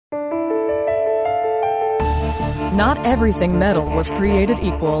Not everything metal was created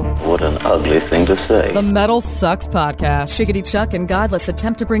equal. What an ugly thing to say. The MetalSucks podcast. Shiggity Chuck and Godless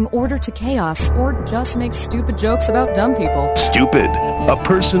attempt to bring order to chaos or just make stupid jokes about dumb people. Stupid. A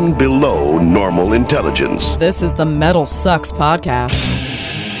person below normal intelligence. This is the MetalSucks podcast.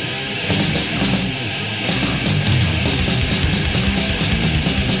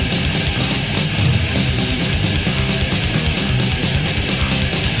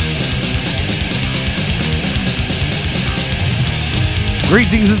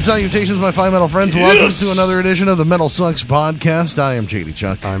 Greetings and salutations, my fine metal friends. Yes. Welcome to another edition of the MetalSucks podcast. I am Shady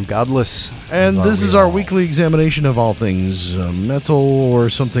Chuck. I'm Godless. And this is our weekly examination of all things metal or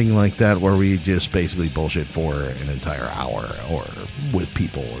something like that, where we just basically bullshit for an entire hour or with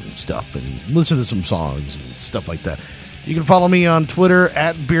people and stuff and listen to some songs and stuff like that. You can follow me on Twitter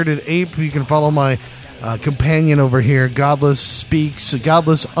at Bearded Ape. You can follow my companion over here, Godless Speaks,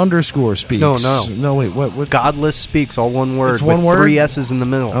 Godless_speaks. No, wait, what? Godless Speaks, all one word. It's one with word? 3 S's in the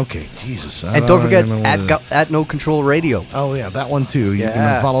middle. Okay, Jesus. And don't forget, at No Control Radio. Oh, yeah, that one too. You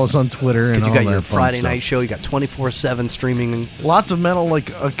can follow us on Twitter and all that. Because you got your Friday stuff. night show, you got 24/7 streaming. Lots of metal,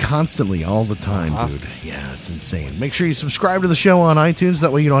 constantly, all the time, dude. Yeah, it's insane. Make sure you subscribe to the show on iTunes.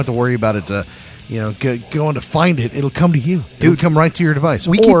 That way you don't have to worry about it, going to find it. It'll come to you. It'll come right to your device.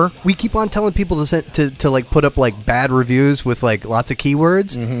 We keep on telling people to put up bad reviews with lots of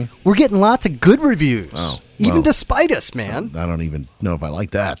keywords. Mm-hmm. We're getting lots of good reviews. Even despite us, man. I don't even know if I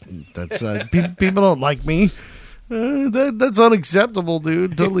like that. That's people don't like me. That's unacceptable,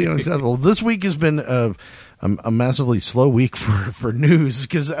 dude. Totally unacceptable. This week has been a massively slow week for news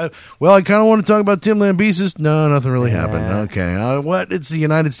because, I kind of want to talk about Tim Lambesis. No, nothing really happened. Okay. What? It's the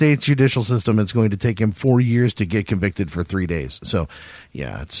United States judicial system. It's going to take him 4 years to get convicted for 3 days. So,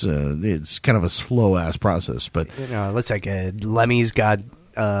 yeah, it's kind of a slow-ass process. But it looks like Lemmy's got...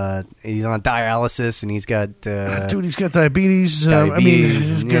 he's on dialysis and he's got dude, he's got diabetes.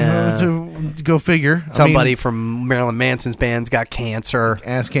 Go figure. Somebody from Marilyn Manson's band's got cancer,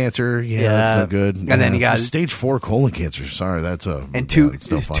 ass cancer. Yeah, that's no good. And then you got stage 4 colon cancer. Sorry, that's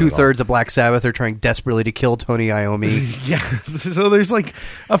two-thirds of Black Sabbath are trying desperately to kill Tony Iommi. Yeah, so there's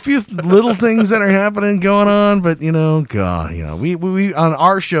a few little things that are happening going on, but we on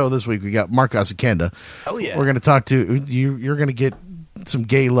our show this week we got Mark Osegueda. Oh yeah, we're going to talk to you. You're going to get some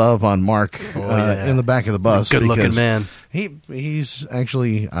gay love on Mark in the back of the bus. He's a good-looking man. He's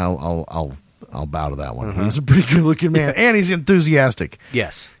actually I'll bow to that one. Mm-hmm. He's a pretty good-looking man, and he's enthusiastic.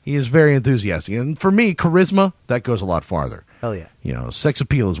 Yes, he is very enthusiastic. And for me, charisma that goes a lot farther. Hell yeah. Sex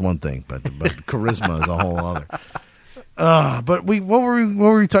appeal is one thing, but charisma is a whole other. But what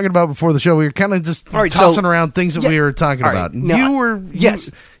were we talking about before the show? We were kind of just tossing around things that we were talking about. Now,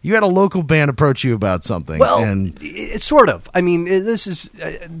 you had a local band approach you about something. Well, and it's sort of. I mean, this is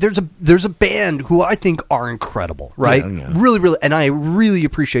there's a band who I think are incredible, right? Yeah. Really, really, and I really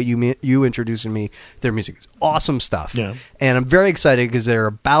appreciate you introducing me their music. It's awesome stuff. Yeah. And I'm very excited because they're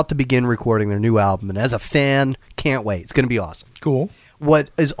about to begin recording their new album, and as a fan, can't wait. It's going to be awesome. Cool. What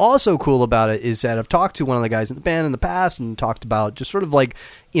is also cool about it is that I've talked to one of the guys in the band in the past and talked about just sort of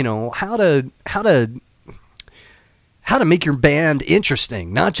how to make your band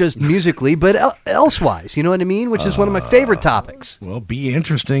interesting, not just musically, but elsewise. You know what I mean? Which is one of my favorite topics. Well, be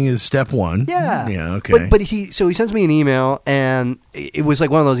interesting is step one. Yeah. Yeah. Okay. But he sends me an email, and it was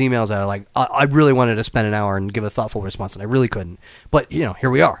one of those emails that I really wanted to spend an hour and give a thoughtful response, and I really couldn't. But here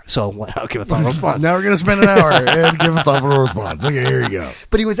we are. So I'll give a thoughtful response. Now we're gonna spend an hour and give a thoughtful response. Okay, here you go.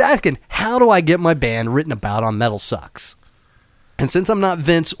 But he was asking, how do I get my band written about on MetalSucks? And since I'm not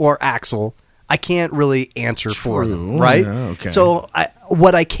Vince or Axl, I can't really answer for them, right? Yeah, okay. So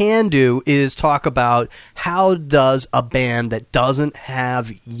what I can do is talk about how does a band that doesn't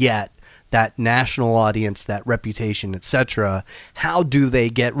have yet that national audience, that reputation, etc., how do they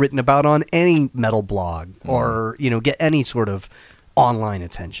get written about on any metal blog or get any sort of online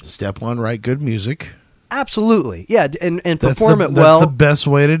attention? Step one, write good music. Absolutely, yeah, and perform it well. That's the best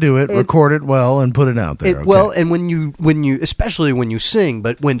way to do it. Record it well and put it out there. Well, and when you, especially when you sing,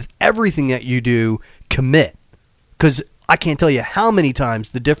 but when everything that you do, commit. Because I can't tell you how many times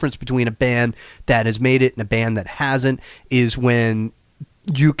the difference between a band that has made it and a band that hasn't is when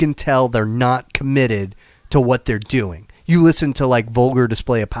you can tell they're not committed to what they're doing. You listen to Vulgar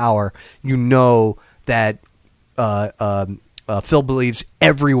Display of Power, you know that Phil believes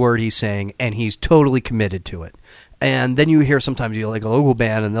every word he's saying, and he's totally committed to it. And then you hear sometimes a local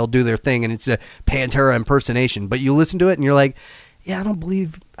band, and they'll do their thing, and it's a Pantera impersonation. But you listen to it, and you're like, "Yeah, I don't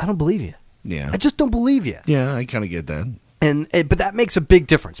believe you. Yeah, I just don't believe you." Yeah, I kind of get that. But that makes a big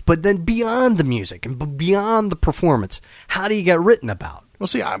difference. But then beyond the music and beyond the performance, how do you get written about? Well,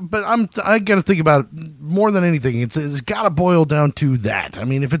 see, I got to think about it more than anything. It's got to boil down to that. I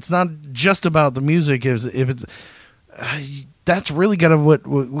mean, if it's not just about the music, if it's that's really got to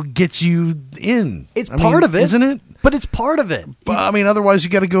what gets you in. It's part of it, isn't it? But it's part of it. But I mean, otherwise you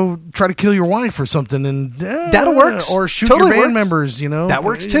got to go try to kill your wife or something, and that works. Or shoot Totally your band works. members. That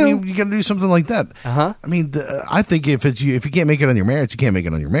works too. You got to do something like that. Uh-huh. I mean, I think if you can't make it on your merits, you can't make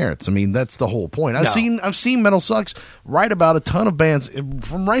it on your merits. I mean, that's the whole point. I've seen MetalSucks write about a ton of bands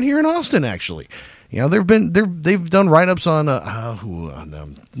from right here in Austin, actually. They've done write-ups on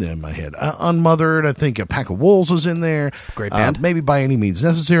in my head, Unmothered. I think A Pack of Wolves was in there. Great band. Maybe By Any Means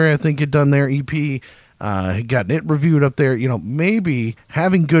Necessary. I think had done their EP. Gotten it reviewed up there. Maybe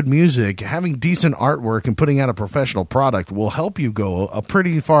having good music, having decent artwork, and putting out a professional product will help you go a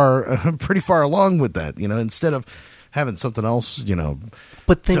pretty far along with that. Instead of having something else.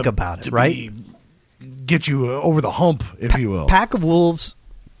 But think about it, right? Get you over the hump, if you will. Pack of Wolves.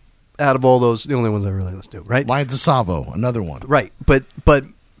 Out of all those, the only ones I really listen to, right? Lions of Savo, another one. Right, but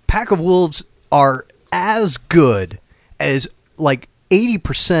Pack of Wolves are as good as like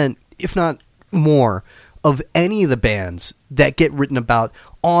 80%, if not more, of any of the bands that get written about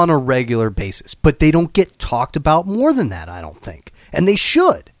on a regular basis. But they don't get talked about more than that, I don't think. And they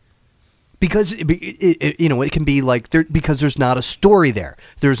should. Because it can be like because there's not a story there.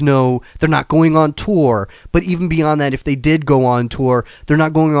 They're not going on tour. But even beyond that, if they did go on tour, they're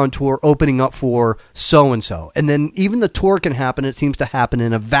not going on tour opening up for so and so. And then even the tour can happen. It seems to happen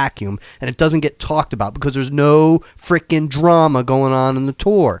in a vacuum, and it doesn't get talked about because there's no freaking drama going on in the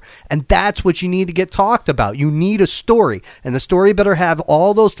tour. And that's what you need to get talked about. You need a story, and the story better have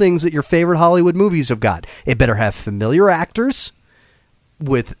all those things that your favorite Hollywood movies have got. It better have familiar actors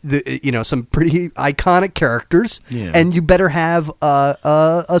with some pretty iconic characters, and you better have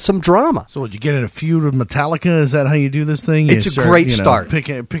some drama. So what, you get in a feud with Metallica? Is that how you do this thing? It's a great start.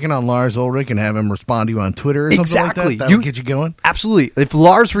 Picking on Lars Ulrich and have him respond to you on Twitter or something like that? That'll get you going? Absolutely. If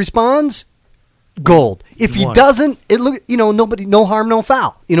Lars responds, gold. If he doesn't, nobody, no harm, no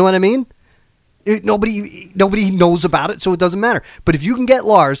foul. You know what I mean? Nobody knows about it, so it doesn't matter. But if you can get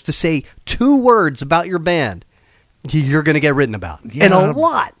Lars to say 2 words about your band, you're going to get written about. Yeah. And a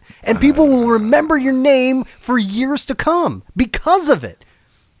lot. And people will remember your name for years to come because of it.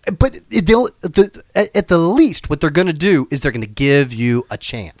 But at the least, what they're going to do is they're going to give you a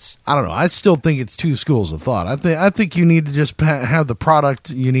chance. I don't know. I still think it's 2 schools of thought. I think you need to just have the product.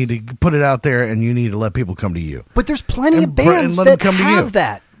 You need to put it out there, and you need to let people come to you. But there's plenty of bands that have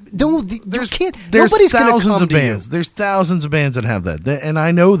that. No, there's thousands of bands. There's thousands of bands that have that, and I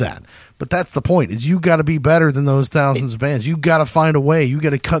know that. But that's the point: is you got to be better than those thousands of bands. You got to find a way. You got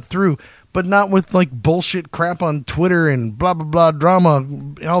to cut through, but not with like bullshit crap on Twitter and blah blah blah drama,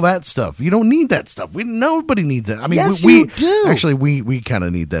 all that stuff. You don't need that stuff. Nobody needs that. I mean, yes, we you do. Actually, we kind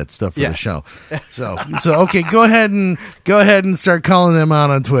of need that stuff for the show. So okay, go ahead and start calling them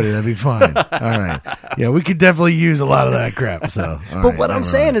out on Twitter. That'd be fine. All right, yeah, we could definitely use a lot of that crap. So, but what I'm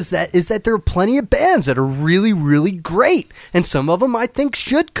saying is that there are plenty of bands that are really really great, and some of them I think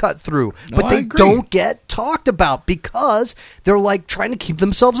should cut through. But they don't get talked about because they're like trying to keep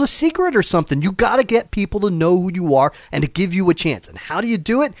themselves a secret or something. You got to get people to know who you are and to give you a chance. And how do you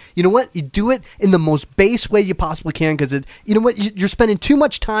do it? You know what? You do it in the most base way you possibly can because you're spending too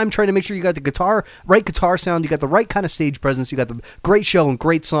much time trying to make sure you got the right guitar sound, you got the right kind of stage presence, you got the great show and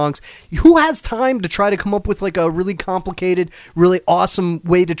great songs. Who has time to try to come up with like a really complicated, really awesome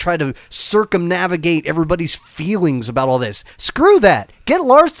way to try to circumnavigate everybody's feelings about all this? Screw that. Get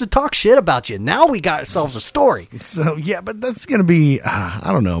Lars to talk shit about you. Now we got ourselves a story. So, yeah, but that's going to be,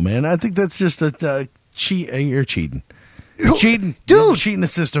 I don't know, man. I think that's just a cheat. You're cheating. You're cheating. Dude. You're cheating the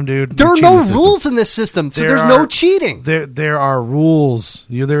system, dude. There are no rules in this system, so there's no cheating. There are rules.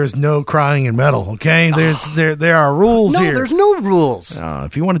 There is no crying in metal, okay? There are rules here. No, there's no rules.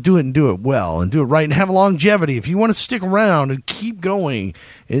 If you want to do it and do it well and do it right and have longevity, if you want to stick around and keep going,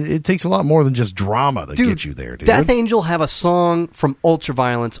 it takes a lot more than just drama to get you there, dude. Death Angel have a song from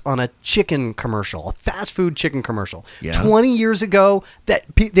Ultraviolence on a chicken commercial, a fast food chicken commercial. Yeah. 20 years ago, that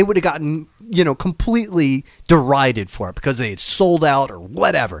they would have gotten completely derided for it because they had sold out or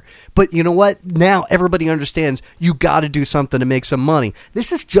whatever. But you know what? Now everybody understands you got to do something to make some money.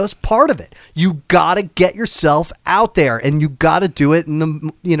 This is just part of it. You got to get yourself out there, and you got to do it in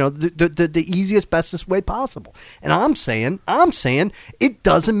the easiest, bestest way possible. And I'm saying it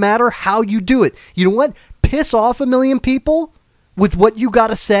doesn't matter how you do it. You know what? Piss off 1 million people with what you got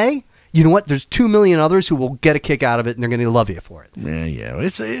to say. You know what? There's 2 million others who will get a kick out of it, and they're going to love you for it. Yeah.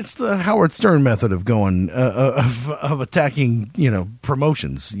 It's the Howard Stern method of going of attacking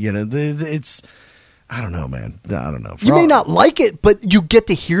promotions. I don't know, man. I don't know. You may not like it, but you get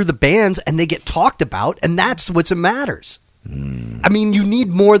to hear the bands and they get talked about, and that's what matters. I mean, you need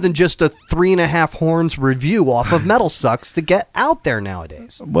more than just a 3.5 horns review off of MetalSucks to get out there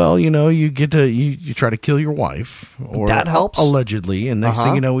nowadays. Well, you get to you try to kill your wife, or that helps allegedly, and next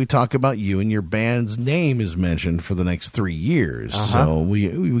thing you know, we talk about you and your band's name is mentioned for the next 3 years. So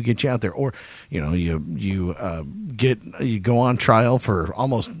we get you out there, or you go on trial for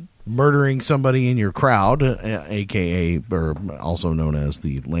almost murdering somebody in your crowd, aka or also known as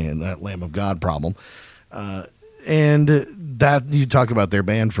the Lamb of God problem. And that you talk about their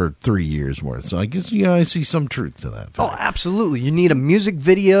band for 3 years worth. So I guess, I see some truth to that fact. Oh, absolutely. You need a music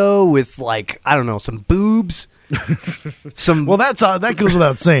video with, some boobs. Well, that goes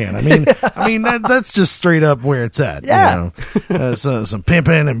without saying. I mean that's just straight up where it's at. Yeah. So some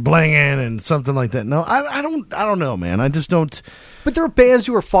pimping and blinging and something like that. No, I don't know, man. I just don't. But there are bands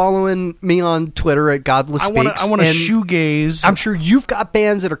who are following me on Twitter at Godless Speaks. I want to shoegaze. I'm sure you've got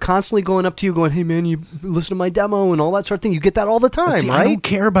bands that are constantly going up to you going, hey, man, you listen to my demo and all that sort of thing. You get that all the time, right? I don't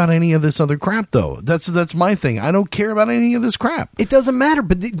care about any of this other crap, though. That's my thing. I don't care about any of this crap. It doesn't matter.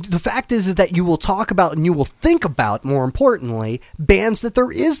 But the fact is that you will talk about and you will think about, more importantly, bands that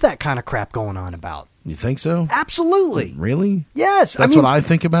there is that kind of crap going on about. You think so? Absolutely. Really? Yes. That's what I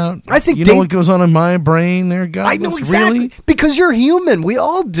think about? I think you know what goes on in my brain there, guys? I know exactly. Really? Because you're human. We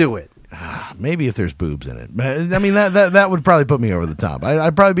all do it. Maybe if there's boobs in it. I mean, that would probably put me over the top.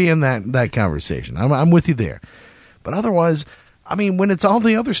 I'd probably be in that conversation. I'm with you there. But otherwise, I mean, when it's all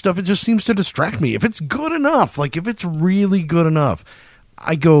the other stuff, it just seems to distract me. If it's good enough, if it's really good enough,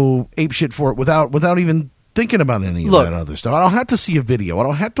 I go apeshit for it without even thinking about any of that other stuff. I don't have to see a video.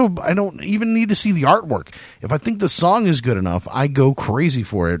 I don't even need to see the artwork. If I think the song is good enough, I go crazy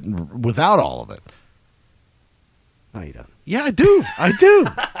for it without all of it. No, you don't. Yeah, I do. I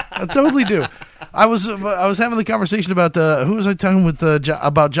totally do. I was having the conversation about who was I talking with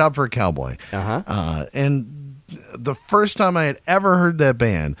about Job for a Cowboy. And the first time I had ever heard that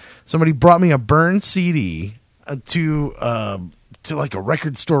band, somebody brought me a burned CD to like a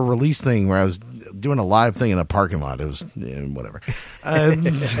record store release thing where I was doing a live thing in a parking lot. It was whatever.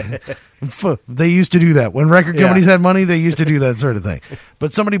 They used to do that. When record companies had money, they used to do that sort of thing.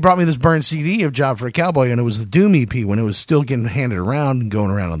 But somebody brought me this burned CD of Job for a Cowboy, and it was the Doom EP when it was still getting handed around and going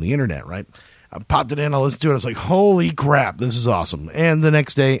around on the internet, right? I popped it in, I listened to it, I was like, holy crap, this is awesome. And the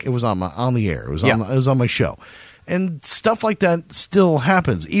next day, it was on the air. It was on my show. And stuff like that still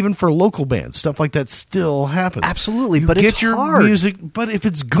happens, even for local bands. Stuff like that still happens. Absolutely, you but get it's your hard. music, but if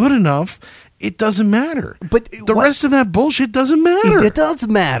it's good enough, it doesn't matter. But the rest of that bullshit doesn't matter. It does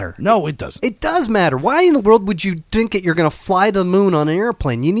matter. No, it doesn't. It does matter. Why in the world would you think that you're going to fly to the moon on an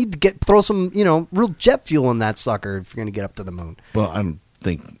airplane? You need to throw some, real jet fuel in that sucker if you're going to get up to the moon. Well, I don't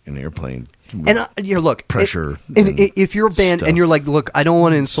think an airplane. And look, pressure. If you're a band stuff, and you're like, look, I don't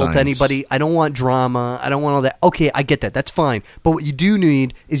want to insult science. Anybody. I don't want drama. I don't want all that. Okay, I get that. That's fine. But what you do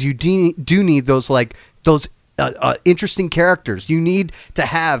need is you do need those interesting characters. You need to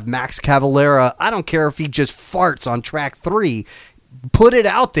have Max Cavalera. I don't care if he just farts on track 3. Put it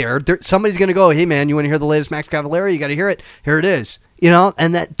out there. Somebody's going to go, hey, man, you want to hear the latest Max Cavalera? You got to hear it. Here it is.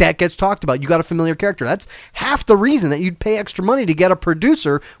 And that gets talked about. You got a familiar character. That's half the reason that you'd pay extra money to get a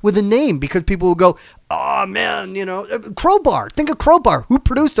producer with a name, because people will go, oh, man, Crowbar. Think of Crowbar. Who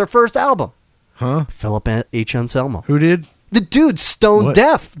produced their first album? Huh? Philip H. Anselmo. Who did? The dude's stone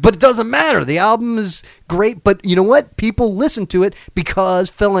deaf, but it doesn't matter. The album is great, but you know what? People listen to it because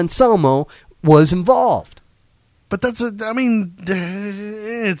Phil Anselmo was involved. But it's a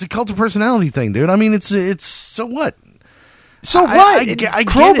cult of personality thing, dude. I mean, it's so what? So what? I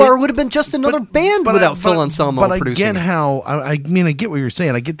Crowbar would have been just another band without Phil Anselmo producing. But I get how. I get what you're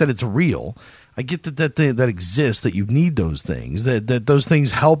saying. I get that it's real. I get that exists. That you need those things. That those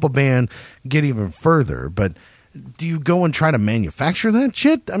things help a band get even further. But do you go and try to manufacture that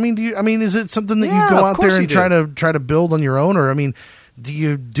shit? I mean, is it something that you go out there and try to build on your own, or do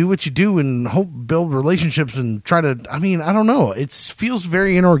you do what you do and build relationships and try to? I don't know. It feels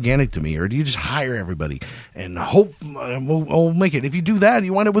very inorganic to me. Or do you just hire everybody and hope we'll make it? If you do that,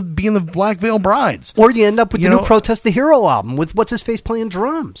 you wind up with being the Black Veil Brides, or you end up with the new Protest the Hero album with what's his face playing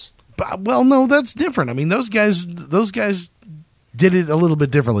drums. Well, no, that's different. I mean, those guys did it a little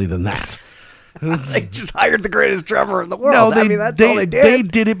bit differently than that. They just hired the greatest drummer in the world. No, that's all they did. They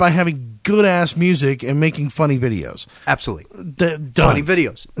did it by having good ass music and making funny videos. Absolutely. Done. Funny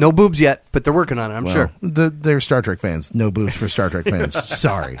videos. No boobs yet, but they're working on it, I'm sure. They're Star Trek fans. No boobs for Star Trek fans.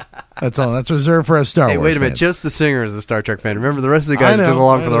 Sorry. That's all. That's reserved for us Star Wars Hey, wait a minute. fans. Just the singer is the Star Trek fan. Remember, the rest of the guys just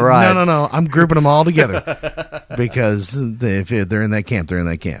along for the ride. No. I'm grouping them all together because if they're in that camp, they're in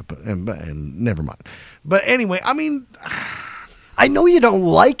that camp. And never mind. But anyway, I mean... I know you don't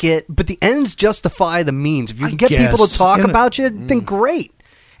like it, but the ends justify the means. If you can get people to talk about you, then great.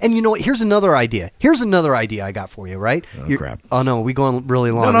 And you know what? Here's another idea. I got for you, right? Oh, crap. Oh, no, we going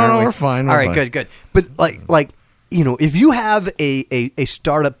really long. No, we're fine. All right, good. But like if you have a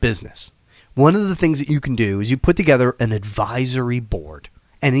startup business, one of the things that you can do is you put together an advisory board.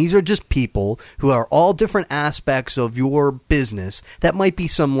 And these are just people who are all different aspects of your business. That might be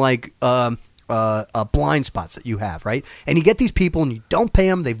some blind spots that you have, right? And you get these people and you don't pay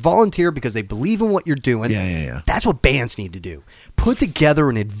them. They volunteer because they believe in what you're doing. Yeah. That's what bands need to do. Put together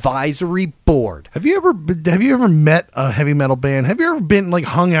an advisory board. Have you ever met a heavy metal band? Have you ever been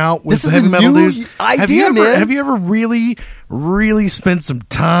hung out with This is heavy a metal new dudes? idea, man. Have you ever really spent some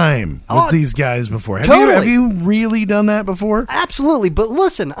time with these guys before? Have you really done that before? Absolutely. But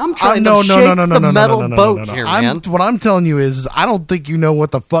listen, I'm trying to shake the metal boat here, man. What I'm telling you is I don't think you know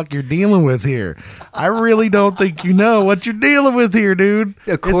what the fuck you're dealing with here. I really don't think you know what you're dealing with here, dude.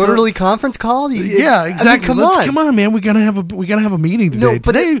 A quarterly conference call? Yeah, exactly. Come on, man. We gotta have a meeting today. No,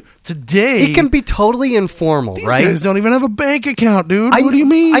 but today it can be totally informal, these right? guys don't even have a bank account, dude. What do you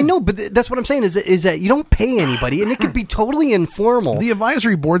mean? I know, but that's what I'm saying is that you don't pay anybody, and it could be totally informal. The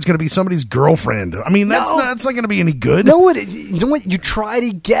advisory board's going to be somebody's girlfriend. I mean, that's not going to be any good. No, you know what? You try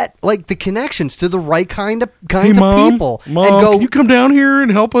to get the connections to the right kinds of Mom, people, Mom, and go. Can you come down here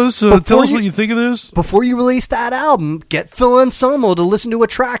and help us? Tell us what you think of this. Before you release that album, get Phil Anselmo to listen to a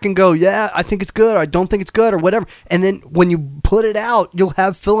track and go, yeah, I think it's good, or I don't think it's good, or whatever. And then when you put it out, you'll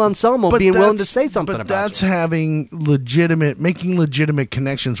have Phil Anselmo being willing to say something about it. But that's making legitimate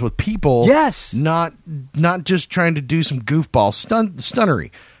connections with people. Yes. Not just trying to do some goofball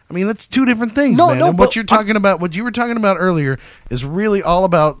stunnery. I mean, that's two different things, man. And what you were talking about earlier is really all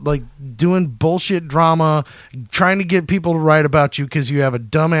about doing bullshit drama, trying to get people to write about you because you have a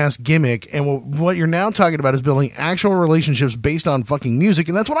dumbass gimmick. And what you're now talking about is building actual relationships based on fucking music,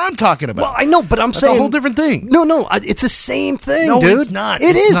 and that's what I'm talking about. Well, I know, but I'm saying a whole different thing. No, it's the same thing, no, dude. It's not.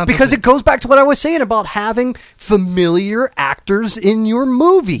 It is because it goes back to what I was saying about having familiar actors in your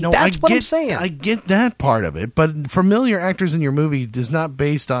movie. No, that's what I'm saying. I get that part of it, but familiar actors in your movie is not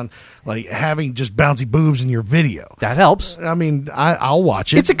based on having just bouncy boobs in your video. That helps. I mean, I'll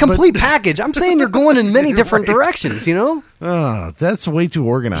watch it. It's a complete package. I'm saying you're going in many different directions, you know? Oh, that's way too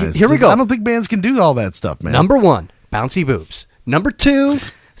organized. Here we go. I don't think bands can do all that stuff, man. Number 1, bouncy boobs. Number 2,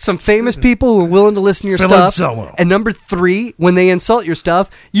 some famous people who are willing to listen to your Phil stuff. Anselmo. And number 3, when they insult your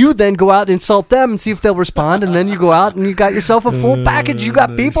stuff, you then go out and insult them and see if they'll respond. And then you go out and you got yourself a full package. You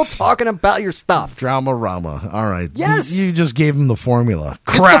got people talking about your stuff. Drama-rama. All right. Yes. You just gave them the formula.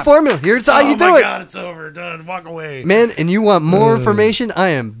 Crap. It's the formula. Here's how you do it. Oh, my God. It's over. Done. Walk away. Man, and you want more information? I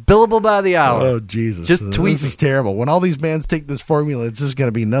am billable by the hour. Oh, Jesus. Just tweet This is terrible. When all these bands take this formula, it's just going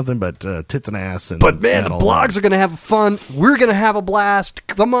to be nothing but tits and ass. But, man, the blogs are going to have fun. We're going to have a blast.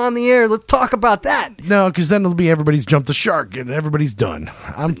 Come on the air. Let's talk about that. No, because then it'll be everybody's jumped the shark and everybody's done.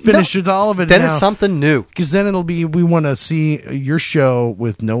 I'm finished with all of it then now. It's something new. Because then it'll be, we want to see your show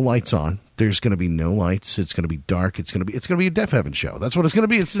with no lights on. There's going to be no lights. It's going to be dark. It's going to be a Deaf Heaven show. That's what it's going to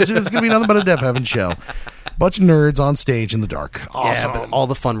be. It's going to be nothing but a Deaf Heaven show. Bunch of nerds on stage in the dark. Awesome. Yeah, but all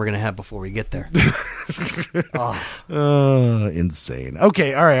the fun we're going to have before we get there. Insane.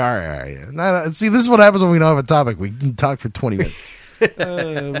 Okay. All right. Now, see, this is what happens when we don't have a topic. We can talk for 20 minutes.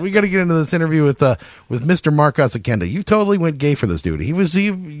 We got to get into this interview with Mr. Mark Osegueda. You totally went gay for this dude.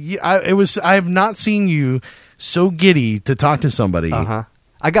 I have not seen you so giddy to talk to somebody. Uh-huh.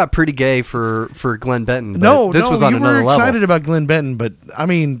 I got pretty gay for Glenn Benton. But this was on another level. You were excited about Glenn Benton, but I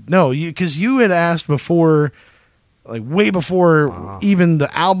mean, no, because you had asked before, way before even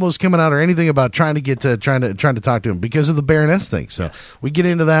the album was coming out or anything, about trying to talk to him because of the Baroness thing. So yes. We get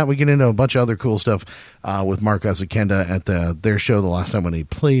into that. We get into a bunch of other cool stuff with Mark Osegueda at their show the last time when he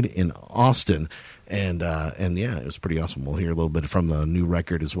played in Austin. And yeah, it was pretty awesome. We'll hear a little bit from the new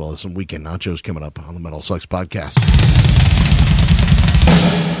record as well as some Weekend Nachos coming up on the MetalSucks podcast.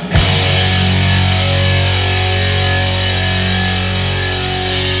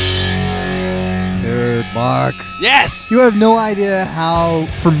 Dude, Mark. Yes! You have no idea how,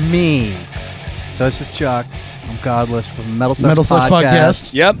 for me. So this is Chuck. I'm Godless from MetalSucks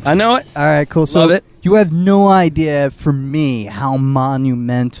podcast. Yep, I know it. All right, cool. So Love it. You have no idea, for me, how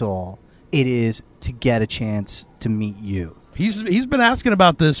monumental it is to get a chance to meet you. He's been asking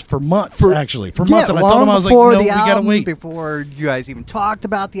about this for months, actually. For months, and I long told him, I was like, before no, the we got to album, wait. Before you guys even talked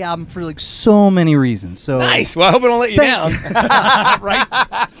about the album for like so many reasons. So Nice. Well, I hope I don't let you down. Right?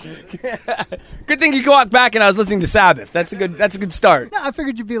 Good thing you walked back and I was listening to Sabbath. That's a good start. No, I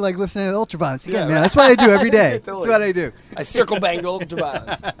figured you'd be like listening to Ultraviolence again, man. That's what I do every day. Totally. That's what I do. I circle bang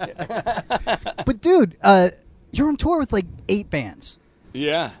Ultraviolence. But dude, you're on tour with like 8 bands.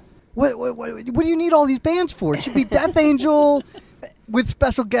 Yeah. What do you need all these bands for? It should be Death Angel with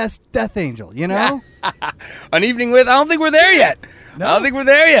special guest Death Angel, you know? An evening with, I don't think we're there yet. No. I don't think we're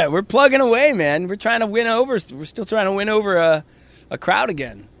there yet. We're plugging away, man. We're trying to win over, we're still trying to win over a crowd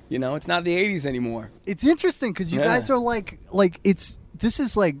again. You know, it's not the 80s anymore. It's interesting because you guys are like this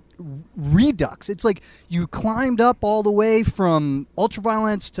is like redux. It's like you climbed up all the way from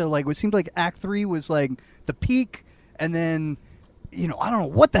Ultraviolence to like what seemed like Act 3 was like the peak, and then, you know, I don't know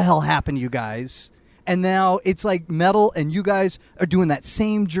what the hell happened to you guys. And now it's like metal, and you guys are doing that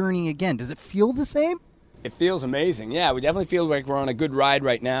same journey again. Does it feel the same? It feels amazing. Yeah, we definitely feel like we're on a good ride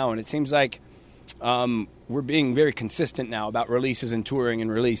right now, and it seems like we're being very consistent now about releases and touring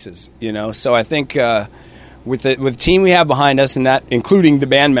and releases. You know, so I think with the team we have behind us, and that including the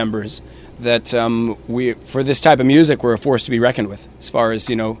band members, that we for this type of music we're a force to be reckoned with as far as,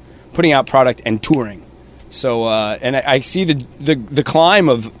 you know, putting out product and touring. So and I see the climb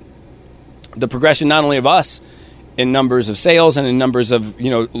of the progression, not only of us in numbers of sales and in numbers of, you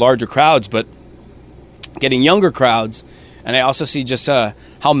know, larger crowds, but getting younger crowds. And I also see just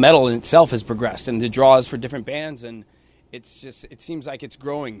how metal in itself has progressed and the draws for different bands. And it seems like it's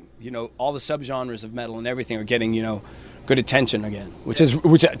growing. You know, all the subgenres of metal and everything are getting, you know, good attention again, which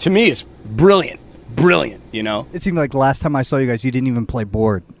to me is brilliant, you know. It seemed like the last time I saw you guys, you didn't even play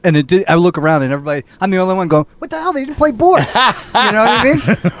board. And it did. I look around and everybody, I'm the only one going, what the hell? They didn't play board. You know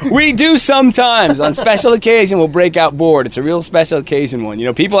what I mean? We do sometimes. On special occasion, we'll break out board. It's a real special occasion one. You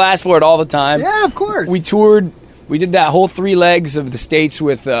know, people ask for it all the time. Yeah, of course. We toured. We did that whole 3 legs of the States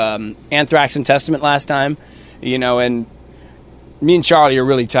with Anthrax and Testament last time. You know, and me and Charlie are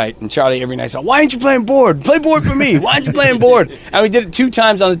really tight. And Charlie every night said, why aren't you playing board? Play board for me. Why aren't you playing board? And we did it 2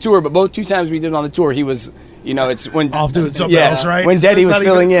 times on the tour, but both 2 times we did it on the tour, he was, you know, it's when... Off doing something else, right? When Daddy was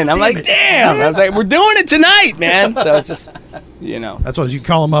filling in. I'm like, it. damn! I was like, we're doing it tonight, man! So it's just, you know. That's why you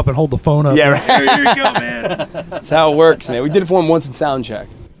call him up and hold the phone up. Yeah, right. Here you go, man. That's how it works, man. We did it for him once in sound check.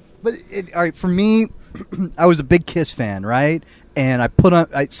 But, all right, for me, I was a big Kiss fan, right? And I put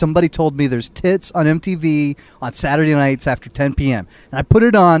on, somebody told me there's Tits on MTV on Saturday nights after 10 p.m. And I put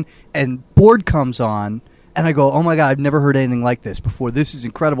it on, and Board comes on, and I go, oh my God, I've never heard anything like this before. This is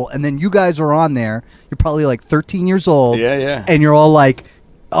incredible. And then you guys are on there. You're probably like 13 years old. Yeah. And you're all like,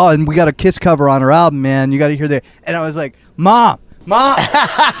 oh, and we got a Kiss cover on our album, man. You got to hear that. And I was like, Mom, we're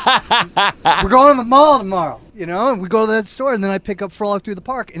going to the mall tomorrow. You know, and we go to that store, and then I pick up Frolic Through the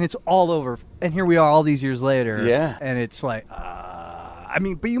Park, and it's all over. And here we are all these years later. Yeah. And it's like, I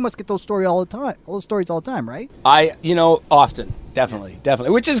mean, but you must get those stories all the time, right? You know, often. Definitely.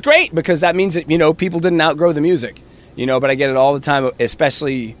 Which is great, because that means that, you know, people didn't outgrow the music. You know, but I get it all the time,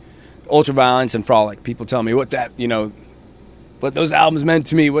 especially Ultraviolence and Frolic. People tell me what those albums meant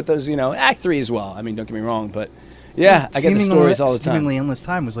to me, what those, you know, Act 3 as well. I mean, don't get me wrong, but yeah, I get the stories all the time. Seemingly Endless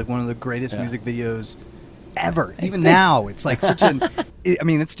Time was like one of the greatest music videos ever. Even now, it's like such an, I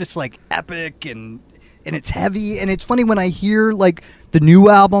mean, it's just like epic and it's heavy. And it's funny when I hear like the new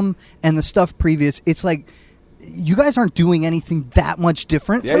album and the stuff previous, it's like, you guys aren't doing anything that much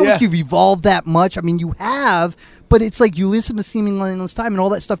different. It's not like you've evolved that much. I mean, you have, but it's like you listen to Seemingly Endless Time and all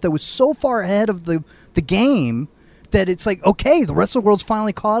that stuff that was so far ahead of the game that it's like, okay, the rest of the world's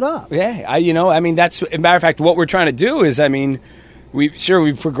finally caught up. Yeah, I mean, that's, as a matter of fact, what we're trying to do is, I mean,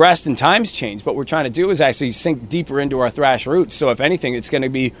 we've progressed and times changed, but what we're trying to do is actually sink deeper into our thrash roots. So if anything, it's going to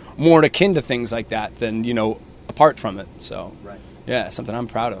be more akin to things like that than, you know, apart from it. So, yeah, something I'm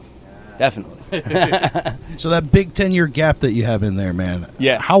proud of. Definitely. So that big 10-year gap that you have in there, man.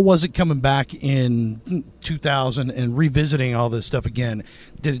 Yeah. How was it coming back in 2000 and revisiting all this stuff again?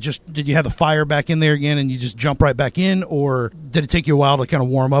 Did you have the fire back in there again and you just jump right back in, or did it take you a while to kind of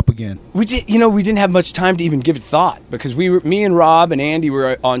warm up again? We didn't have much time to even give it thought, because me and Rob and Andy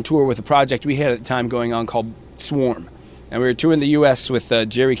were on tour with a project we had at the time going on called Swarm. And we were touring the U.S. with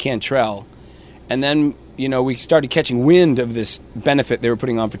Jerry Cantrell. And then, you know, we started catching wind of this benefit they were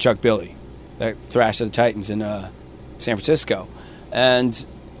putting on for Chuck Billy, that Thrash of the Titans in San Francisco. And,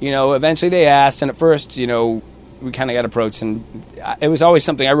 you know, eventually they asked, and at first, you know, we kind of got approached, and it was always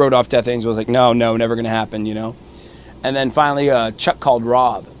something I wrote off Death Angel. I was like, no, never going to happen, you know. And then finally Chuck called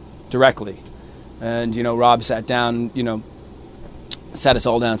Rob directly. And, you know, Rob sat down, you know, sat us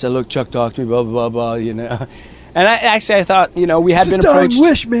all down and said, look, Chuck talked to me, blah, blah, blah, blah, you know. And I thought, we had It's been a dying approached.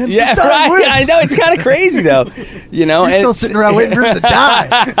 wish, man. It's Yeah, a dying right. wish. I know, it's kind of crazy though. You're and still sitting around waiting for him to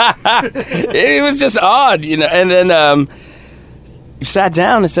die. It was just odd, And then you sat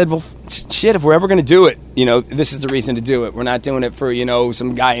down and said, "Well, shit, if we're ever going to do it, this is the reason to do it. We're not doing it for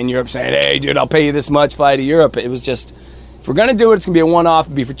some guy in Europe saying, 'Hey, dude, I'll pay you this much, fly to Europe.' It was just, if we're going to do it, it's going to be a one-off.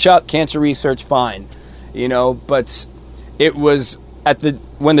 It'll be for Chuck, cancer research, fine, But it was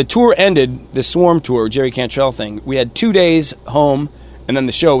when the tour ended, the Swarm tour, Jerry Cantrell thing. We had 2 days home, and then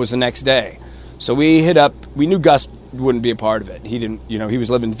the show was the next day. So we hit up. We knew Gus wouldn't be a part of it. He didn't. He was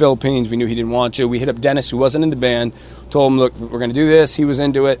living in the Philippines. We knew he didn't want to. We hit up Dennis, who wasn't in the band. Told him, look, we're going to do this. He was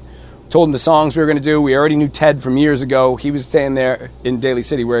into it. Told him the songs we were going to do. We already knew Ted from years ago. He was staying there in Daly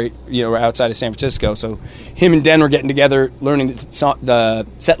City, where we're outside of San Francisco. So him and Den were getting together, learning the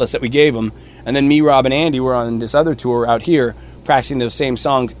set list that we gave him. And then me, Rob, and Andy were on this other tour out here, practicing those same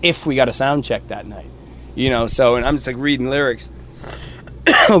songs if we got a sound check that night. So, and I'm just like reading lyrics.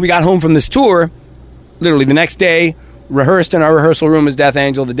 We got home from this tour, literally the next day, rehearsed in our rehearsal room as Death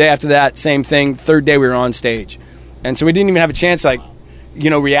Angel. The day after that, same thing. Third day, we were on stage. And so we didn't even have a chance to,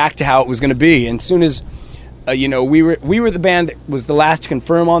 react to how it was going to be. And as soon as, we were the band that was the last to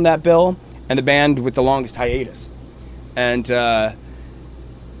confirm on that bill, and the band with the longest hiatus. And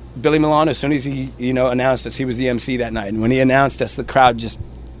Billy Milano, as soon as he, announced us, he was the MC that night. And when he announced us, the crowd just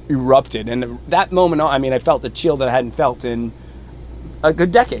erupted. And that moment, I felt the chill that I hadn't felt in a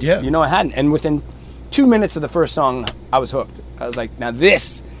good decade. Yeah. I hadn't. And within 2 minutes of the first song, I was hooked. I was like, now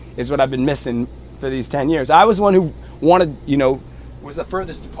this is what I've been missing for these 10 years. I was the one who wanted, was the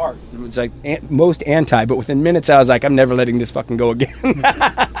furthest apart. It was like most anti, but within minutes I was like, I'm never letting this fucking go again.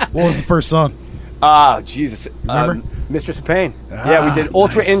 What was the first song? Jesus. Remember? Mistress of Pain. Yeah, we did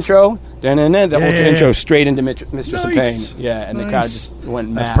Ultra nice. Intro. The Ultra Intro yeah. straight into Mistress of Pain. Nice. Yeah, and the crowd just went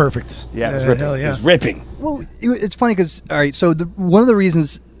mad. That's perfect. Yeah, it was ripping. Hell yeah. It was ripping. Well, it's funny because, all right, so one of the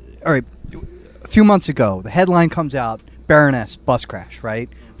reasons, all right, a few months ago, the headline comes out, Baroness bus crash, right?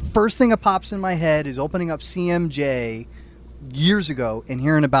 First thing that pops in my head is opening up CMJ years ago and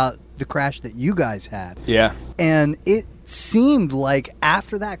hearing about the crash that you guys had. Yeah. And it seemed like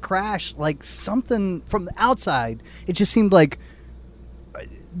after that crash, like something from the outside, it just seemed like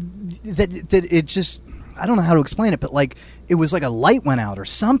that it just, I don't know how to explain it, but like it was like a light went out or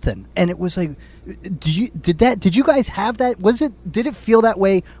something, and it was like, did you guys have that? Did it feel that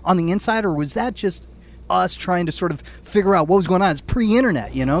way on the inside, or was that just us trying to sort of figure out what was going on? It's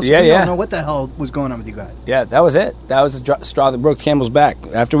pre-internet, so we don't know what the hell was going on with you guys. Yeah, that was it. That was the straw that broke the camel's back.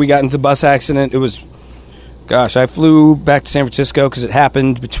 After we got into the bus accident, it was, gosh, I flew back to San Francisco because it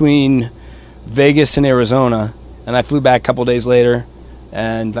happened between Vegas and Arizona, and I flew back a couple days later,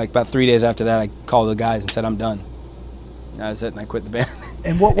 and like about 3 days after that, I called the guys and said, I'm done. That was it, and I quit the band.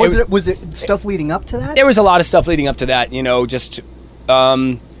 And what was it? Was it stuff leading up to that? There was a lot of stuff leading up to that, just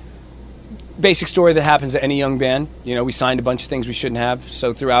basic story that happens to any young band. We signed a bunch of things we shouldn't have.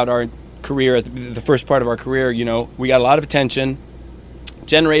 So throughout our career, the first part of our career, we got a lot of attention,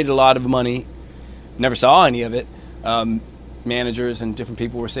 generated a lot of money, never saw any of it. Managers and different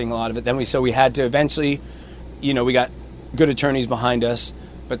people were seeing a lot of it. Then we had to eventually, we got good attorneys behind us.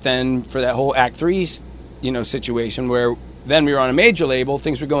 But then for that whole Act 3, situation where then we were on a major label,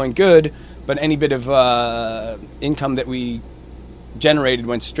 things were going good, but any bit of income that we generated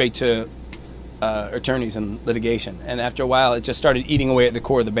went straight to attorneys and litigation. And after a while, it just started eating away at the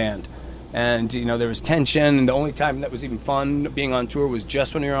core of the band. And, there was tension, and the only time that was even fun being on tour was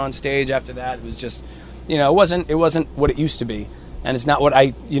just when we were on stage. After that, it was just, it wasn't what it used to be. And it's not what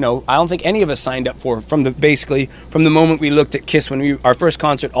I don't think any of us signed up for from the moment we looked at Kiss. Our first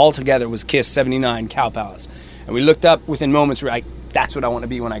concert all together was Kiss 79, Cow Palace. And we looked up within moments, we're like, that's what I want to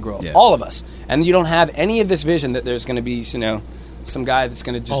be when I grow up. Yeah. All of us. And you don't have any of this vision that there's going to be, some guy that's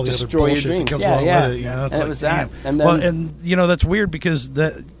going to just destroy your dreams. Yeah. And it was that. And then, that's weird because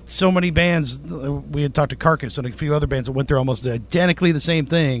so many bands, we had talked to Carcass and a few other bands that went through almost identically the same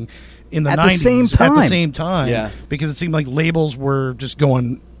thing in the 90s. At the same time. Yeah. Because it seemed like labels were just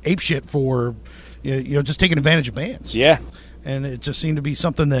going apeshit for, just taking advantage of bands. Yeah. And it just seemed to be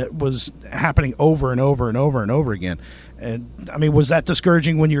something that was happening over and over and over and over again. And was that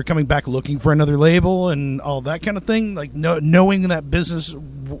discouraging when you were coming back looking for another label and all that kind of thing? Like knowing that business,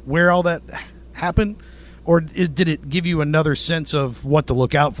 where all that happened? Or did it give you another sense of what to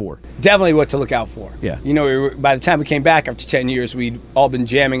look out for? Definitely what to look out for. Yeah. By the time we came back after 10 years, we'd all been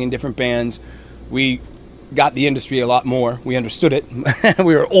jamming in different bands. We got the industry a lot more. We understood it.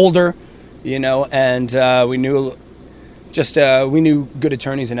 We were older, and we knew we knew good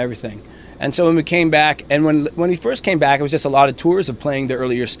attorneys and everything. And so when we came back, and when we first came back, it was just a lot of tours of playing the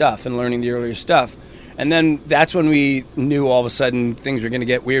earlier stuff and learning the earlier stuff. And then that's when we knew all of a sudden things were going to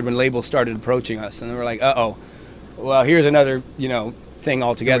get weird when labels started approaching us. And we were like, uh-oh, well, here's another, thing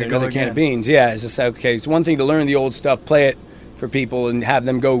altogether, another can of beans. Yeah, it's just okay. It's one thing to learn the old stuff, play it for people and have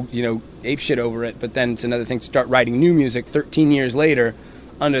them go, ape shit over it. But then it's another thing to start writing new music 13 years later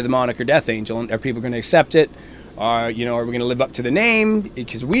under the moniker Death Angel. And are people going to accept it? Are we going to live up to the name?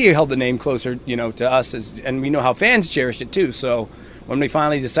 Because we held the name closer, to us, and we know how fans cherished it too. So when we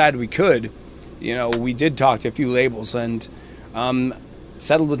finally decided we could, we did talk to a few labels and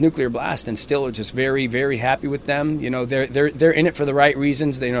settled with Nuclear Blast, and still are just very, very happy with them. They're in it for the right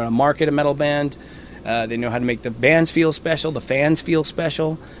reasons. They know how to market a metal band. They know how to make the bands feel special, the fans feel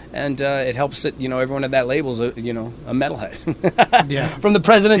special, and it helps that everyone at that label's a metalhead. Yeah. From the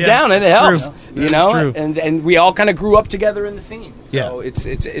president down, and it helps. True. And we all kind of grew up together in the scene. So it's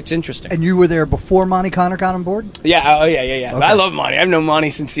interesting. And you were there before Monty Connor got on board? Yeah. Oh yeah. Okay. I love Monty. I've known Monty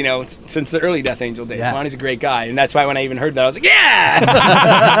since since the early Death Angel days. Yeah. Monty's a great guy, and that's why when I even heard that, I was like,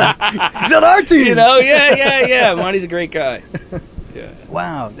 yeah, He's on our team. Yeah. Monty's a great guy. Yeah.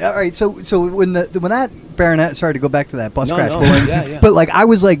 Wow. All right. So when that Baronet, sorry to go back to that bus crash, Yeah. but I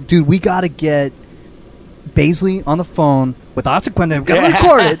was like, dude, we got to get Baisley on the phone with Osegueda. We've got to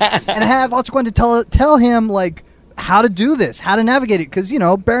record it and have Osegueda tell him how to do this, how to navigate it, because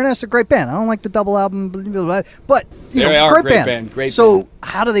Baronet's a great band. I don't like the double album, but they are a great band. Great so band.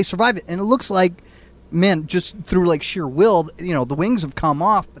 how do they survive it? And it looks like, man, just through sheer will, the wings have come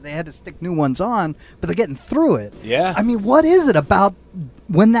off, but they had to stick new ones on, but they're getting through it. Yeah. I mean, what is it about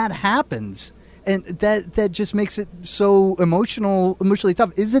when that happens and that just makes it so emotionally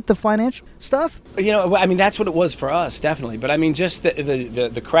tough? Is it the financial stuff? That's what it was for us, definitely. But just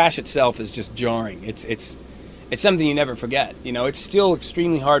the crash itself is just jarring. It's something you never forget. It's still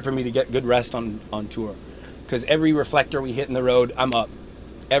extremely hard for me to get good rest on tour, because every reflector we hit in the road, I'm up.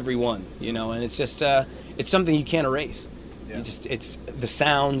 Every one, and it's just it's something you can't erase. Yeah. It's the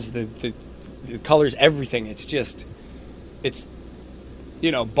sounds, the colors, everything. It's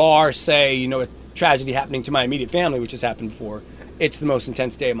bar say a tragedy happening to my immediate family, which has happened before. It's the most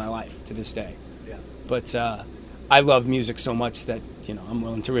intense day of my life to this day. Yeah. But I love music so much that I'm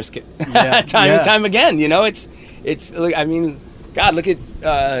willing to risk it time and time again. It's God, look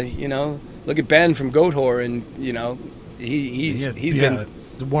at Ben from Goat Whore, and he's been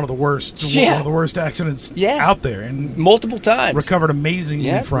one of the worst accidents out there, and multiple times recovered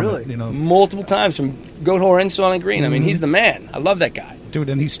amazingly from it. Multiple times from Goat Whore and Soylent Green. He's the man. I love that guy, dude,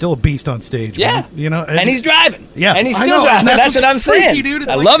 and he's still a beast on stage. Yeah, man. And he's driving. Yeah, and he's still driving. That's what I'm saying, dude.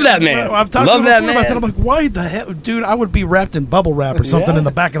 I love that man. I've talked about that. I'm like, why the hell, dude? I would be wrapped in bubble wrap or something in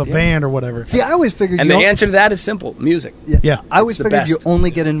the back of the van or whatever. See, I always figured, and the answer to that is simple: music. Yeah. I always figured you only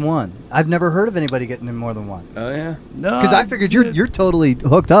get in one. I've never heard of anybody getting in more than one. Oh yeah, no, because I figured you're totally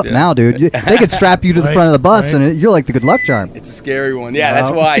hooked up now, dude. They could strap you to the front of the bus, and you're like the good luck charm. It's a scary one. Yeah,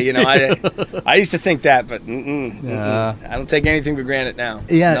 that's why I used to think that, but I don't take anything for granted now.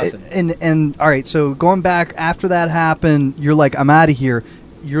 Yeah, and all right. So going back after that happened, you're like, I'm out of here.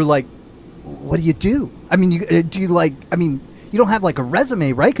 You're like, what do you do? You don't have a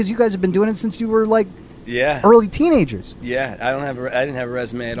resume, right? Because you guys have been doing it since you were early teenagers. Yeah, I didn't have a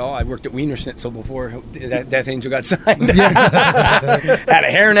resume at all. I worked at Wiener Schnitzel before Death Angel got signed. Had a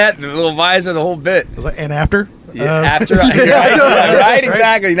hairnet, the little visor, the whole bit. And after? Yeah, after. Right,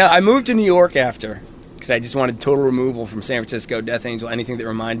 exactly. No, I moved to New York after, because I just wanted total removal from San Francisco, Death Angel, anything that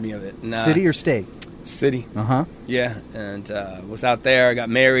reminded me of it. And, city or state? City. Uh-huh. Yeah, and was out there. I got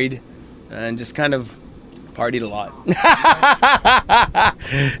married, and just kind of partied a lot.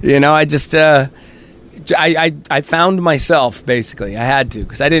 I just... I found myself, basically. I had to,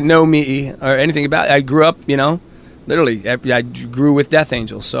 because I didn't know me or anything about it. I grew up, literally. I grew with Death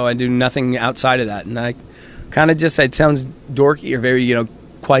Angel, so I do nothing outside of that. And I kind of just, it sounds dorky or very,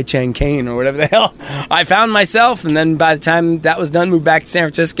 Kwai Chang Kane or whatever the hell. I found myself, and then by the time that was done, moved back to San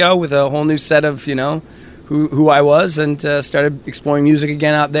Francisco with a whole new set of, who I was, and started exploring music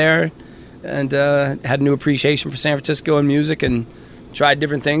again out there, and had a new appreciation for San Francisco and music, and tried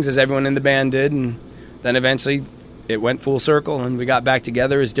different things as everyone in the band did, and then eventually it went full circle, and we got back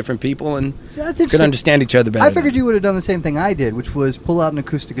together as different people and could understand each other better. I figured you would have done the same thing I did, which was pull out an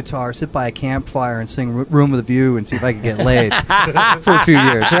acoustic guitar, sit by a campfire, and sing "Room with a View" and see if I could get laid for a few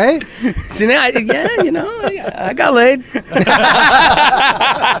years, right? See, now, I got laid.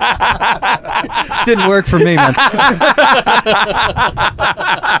 Didn't work for me, man.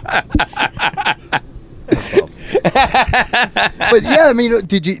 But yeah,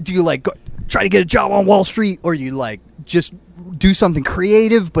 do you try to get a job on Wall Street, or you just do something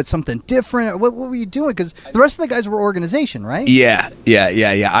creative, but something different? What were you doing? Because the rest of the guys were organization, right? Yeah.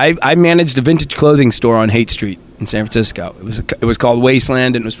 I managed a vintage clothing store on Haight Street in San Francisco. It was called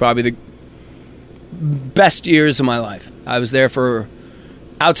Wasteland, and it was probably the best years of my life. I was there for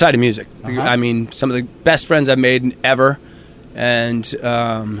outside of music. I mean, some of the best friends I've made ever, and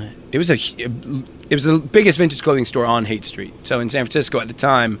it was the biggest vintage clothing store on Haight Street. So in San Francisco at the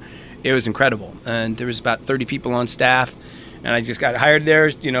time, it was incredible, and there was about 30 people on staff, and I just got hired there.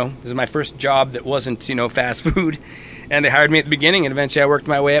 You know, this was my first job that wasn't fast food, and they hired me at the beginning, and eventually I worked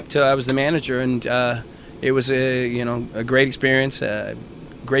my way up till I was the manager, and it was a great experience.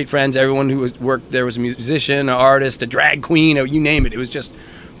 Great friends. Everyone who worked there was a musician, an artist, a drag queen, you name it. It was just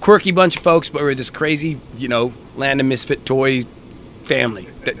quirky bunch of folks, but we were this crazy, land of misfit toy family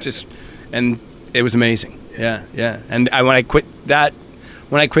and it was amazing. Yeah. And when I quit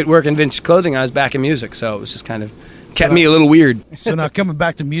working vintage clothing, I was back in music, so it was just kind of kept me a little weird. So now coming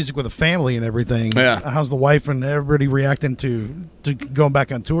back to music with a family and everything, how's the wife and everybody reacting to going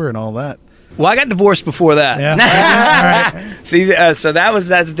back on tour and all that? Well, I got divorced before that. Yeah. All right. See, so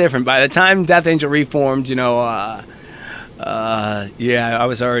that's different. By the time Death Angel reformed, I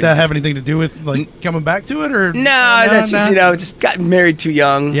was already. Did that have anything to do with coming back to it, or no? That's just just got married too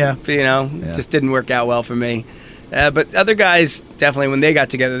young. Yeah. Just didn't work out well for me. But other guys definitely, when they got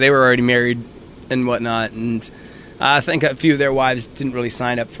together, they were already married and whatnot, and I think a few of their wives didn't really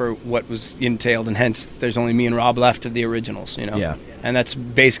sign up for what was entailed, and hence there's only me and Rob left of the originals. Yeah. And that's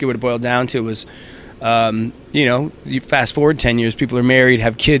basically what it boiled down to was, you fast forward 10 years, people are married,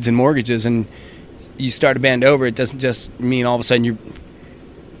 have kids and mortgages, and you start a band over. It doesn't just mean all of a sudden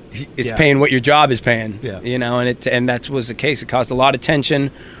it's paying what your job is paying. Yeah. And that was the case. It caused a lot of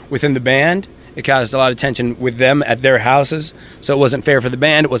tension within the band. It caused a lot of tension with them at their houses. So it wasn't fair for the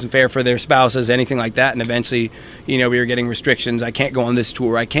band. It wasn't fair for their spouses, anything like that. And eventually, we were getting restrictions. I can't go on this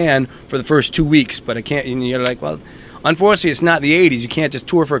tour. I can for the first 2 weeks, but I can't. And you're like, well, unfortunately, it's not the 80s. You can't just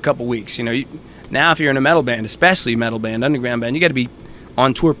tour for a couple weeks. Now if you're in a metal band, especially metal band, underground band, you got to be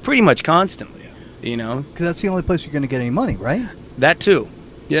on tour pretty much constantly. Because that's the only place you're going to get any money, right? That too.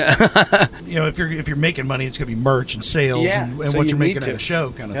 Yeah. If you're making money, it's going to be merch and sales and so what you you're making need at a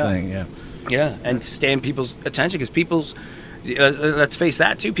show kind of thing. Yeah. Yeah, and stay in people's attention, because let's face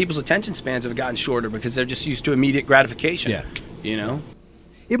that too, people's attention spans have gotten shorter because they're just used to immediate gratification. Yeah.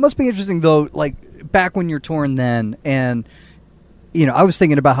 It must be interesting though, like back when you're touring then, and I was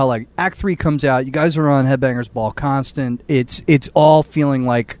thinking about how Act 3 comes out, you guys are on Headbangers Ball constant. It's all feeling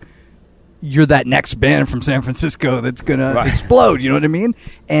like you're that next band from San Francisco that's gonna explode. You know what I mean?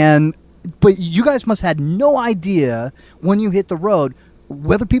 But you guys must have had no idea when you hit the road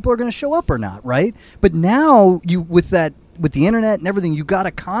whether people are going to show up or not, right? But now with the internet and everything, you got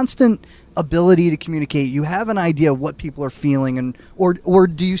a constant ability to communicate. You have an idea of what people are feeling, or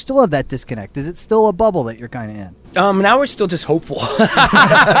do you still have that disconnect? Is it still a bubble that you're kind of in? Now we're still just hopeful.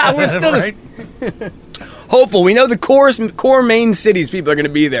 We're still just hopeful. We know the core main cities people are going to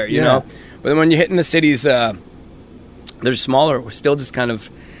be there, you know. But then when you hit in the cities, they're smaller. We're still just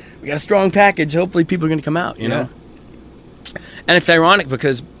we got a strong package. Hopefully people are going to come out, you know. And it's ironic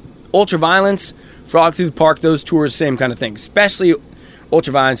because Ultraviolence, Frog Through the Park, those tours, same kind of thing. Especially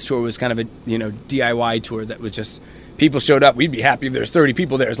Ultraviolence tour was kind of a DIY tour that was just people showed up. We'd be happy if there was 30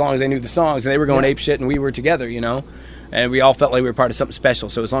 people there as long as they knew the songs and they were going ape shit and we were together, And we all felt like we were part of something special.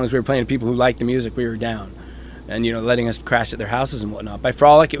 So as long as we were playing to people who liked the music, we were down. And letting us crash at their houses and whatnot. By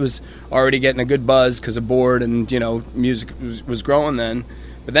Frolic, it was already getting a good buzz because of board and music was growing then.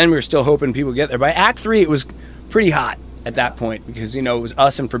 But then we were still hoping people would get there. By Act 3, it was pretty hot at that point because it was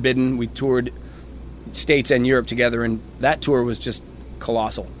us and Forbidden. We toured States and Europe together, and that tour was just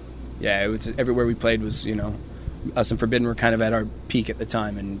colossal. Yeah, it was everywhere we played was us and Forbidden were kind of at our peak at the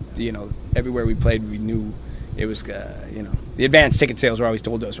time, and everywhere we played, we knew it was the advanced ticket sales were always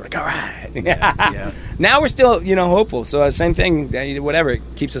told to us. We're like, all right, yeah. Now we're still hopeful. So same thing, whatever, it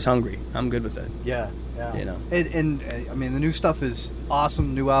keeps us hungry. I'm good with it. Yeah. And I mean, the new stuff is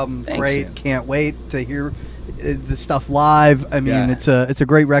awesome. New album, Thanks, great. man. Can't wait to hear the stuff live. I mean, it's a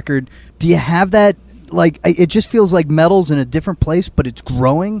great record. Do you have that? It just feels like metal's in a different place, but it's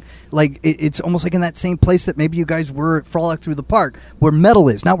growing. It's almost like in that same place that maybe you guys were at Frolic Through the Park, where metal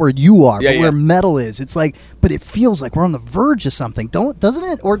is, not where you are, but where metal is. It's but it feels like we're on the verge of something, doesn't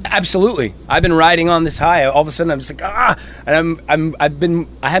it? Or absolutely, I've been riding on this high. All of a sudden, I'm just like and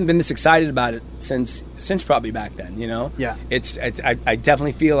I haven't been this excited about it since probably back then. Yeah. I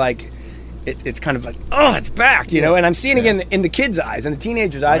definitely feel like. It's kind of like, it's back, and I'm seeing it in the kids' eyes and the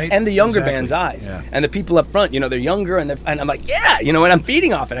teenagers' eyes and the younger band's eyes and the people up front, they're younger and I'm like, and I'm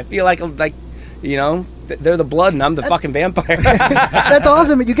feeding off it. I feel like they're the blood and I'm the fucking vampire. That's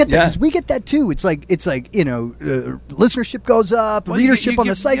awesome. You get that Yeah. because we get that too. It's like listenership goes up, Well, readership on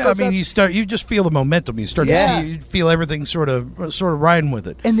the site yeah, goes I mean, up. you just feel the momentum. You start Yeah. to see, you feel everything sort of riding with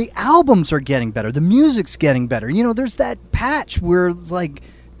it. And the albums are getting better. The music's getting better. There's that patch where it's like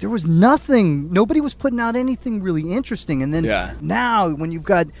there was nothing. Nobody was putting out anything really interesting. And then now when you've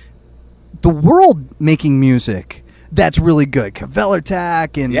got the world making music that's really good,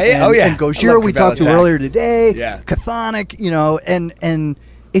 Kvelertak and and Gojira we talked to earlier today, Chthonic, and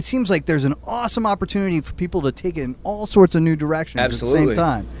it seems like there's an awesome opportunity for people to take it in all sorts of new directions at the same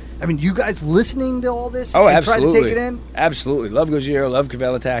time. I mean, you guys listening to all this and absolutely. try to take it in? Absolutely. Love Gojira, love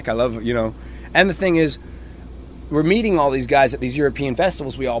Kvelertak. I love, and the thing is, we're meeting all these guys at these European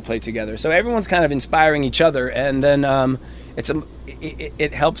festivals we all play together. So everyone's kind of inspiring each other, and then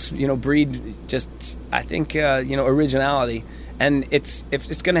it helps breed just I think originality, and it's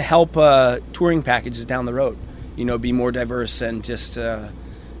going to help touring packages down the road be more diverse and just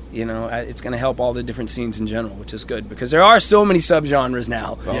it's going to help all the different scenes in general, which is good because there are so many subgenres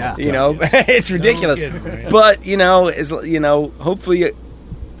now. It's ridiculous. No kidding, right? But hopefully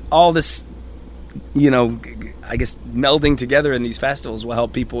all this I guess melding together in these festivals will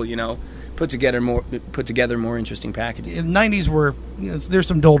help people, put together more interesting packages. In the 90s were there's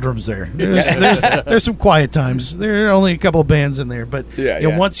some doldrums there. There's some quiet times. There are only a couple of bands in there, but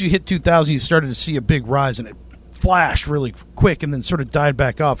once you hit 2000, you started to see a big rise, and it flashed really quick and then sort of died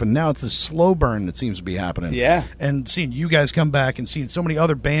back off, and now it's this slow burn that seems to be happening. Yeah. And seeing you guys come back and seeing so many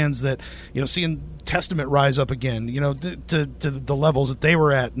other bands that seeing Testament rise up again, to the levels that they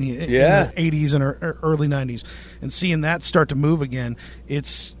were at in the 80s and early 90s, and seeing that start to move again, it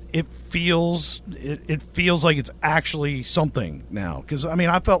feels like it's actually something now. Because I mean,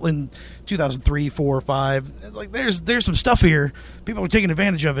 I felt in 2003, 4, 5, like there's some stuff here. People are taking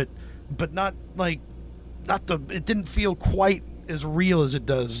advantage of it, but it didn't feel quite as real as it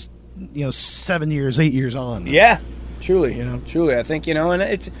does 7 years, 8 years on. Yeah, truly. Truly. I think, and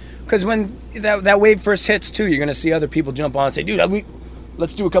it's because when that wave first hits too, you're going to see other people jump on and say, dude,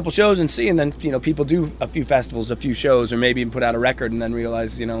 let's do a couple shows and see. And then, people do a few festivals, a few shows, or maybe even put out a record and then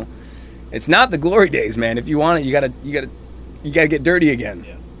realize, it's not the glory days, man. If you want it, you gotta get dirty again.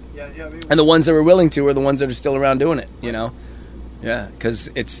 Yeah. And the ones that were willing to are the ones that are still around doing it, Yeah, because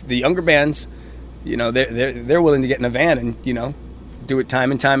it's the younger bands, they're willing to get in a van and, do it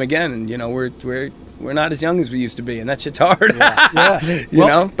time and time again. And, we're not as young as we used to be, and that shit's hard.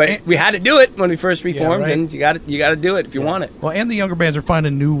 But we had to do it when we first reformed, and you got to do it if you want it. Well, and the younger bands are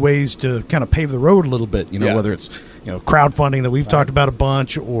finding new ways to kind of pave the road a little bit, whether it's crowdfunding that we've talked about a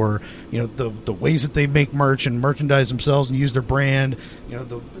bunch, or the ways that they make merch and merchandise themselves and use their brand.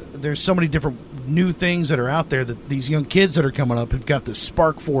 There's so many different new things that are out there that these young kids that are coming up have got this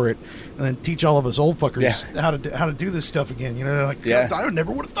spark for it, and then teach all of us old fuckers how to do this stuff again. I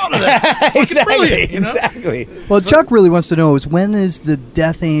never would have thought of that. It's fucking brilliant. Exactly. Well, Chuck really wants to know is when is the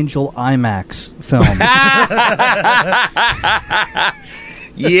Death Angel IMAX film?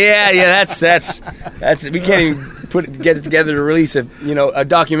 That's we can't even get it together to release a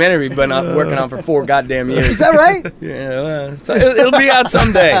documentary we've been working on for 4 goddamn years. Is that right? Yeah, so it'll be out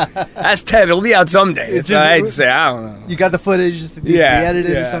someday. That's Ted. It'll be out someday. It's I hate to say. I don't know. You got the footage, just needs to be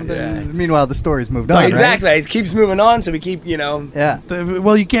edited or something. Yeah, Meanwhile, the story's moved on. Exactly. Right? It keeps moving on, so we keep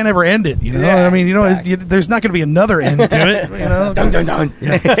Well, you can't ever end it. Yeah, I mean, exactly. there's not going to be another end to it. Dun, dun, dun.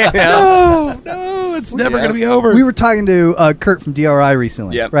 No, it's never going to be over. We were talking to Kurt from DRI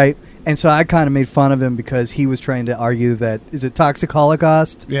recently, Yep. right? And so I kind of made fun of him because he was trying to argue that, is it Toxic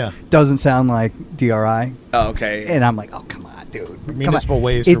Holocaust? Yeah. Doesn't sound like DRI. Oh, okay. And I'm like, oh, come on, dude. Municipal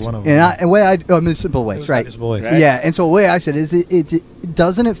Waste or one of them. Municipal Waste, right. Municipal Waste. Right. Yeah, and so the way I said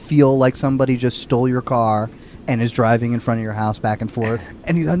doesn't it feel like somebody just stole your car and is driving in front of your house back and forth?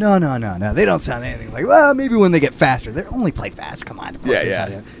 And he's like, no, they don't sound anything like, well, maybe when they get faster. They only play fast, come on. Of course they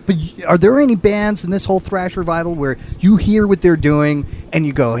sound. But are there any bands in this whole thrash revival where you hear what they're doing and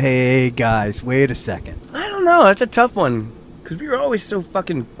you go, hey, guys, wait a second? I don't know. That's a tough one because we were always so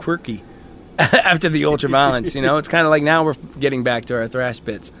fucking quirky after the ultraviolence. It's kind of like now we're getting back to our thrash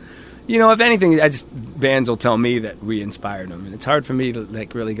bits. If anything, bands will tell me that we inspired them, and it's hard for me to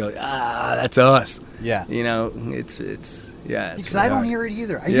really go, that's us. Yeah. It's Because really I don't hard. hear it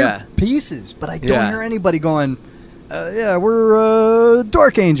either. I Yeah. hear pieces, but I don't Yeah. hear anybody going, we're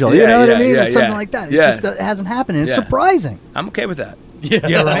Dark Angel. You know what I mean? Or something like that. It just hasn't happened, and it's surprising. I'm okay with that.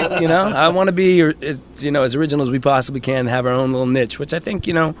 Yeah, right. I want to be as original as we possibly can, have our own little niche, which I think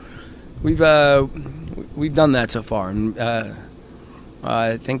we've done that so far, and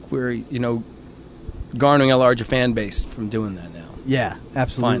I think we're garnering a larger fan base from doing that now. Yeah,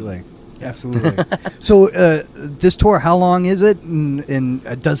 absolutely. Absolutely. So this tour, how long is it, and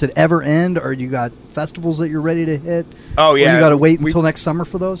does it ever end? Or you got festivals that you're ready to hit? Oh yeah, or you got to wait until next summer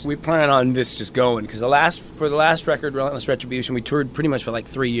for those. We plan on this just going because for the last record, Relentless Retribution, we toured pretty much for like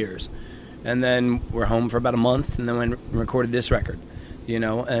 3 years, and then we're home for about a month, and then we recorded this record,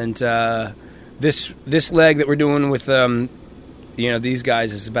 and this leg that we're doing with these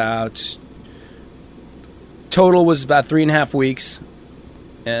guys is about total was about 3.5 weeks.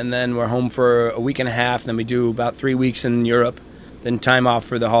 And then we're home for a week and a half. Then we do about 3 weeks in Europe, then time off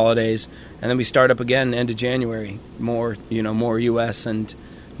for the holidays, and then we start up again end of January. More U.S. and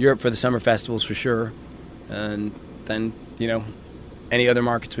Europe for the summer festivals for sure, and then any other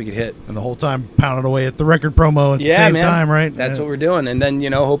markets we could hit. And the whole time pounding away at the record promo at the same time, right? That's what we're doing. And then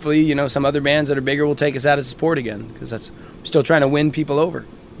hopefully some other bands that are bigger will take us out as support again because we're still trying to win people over.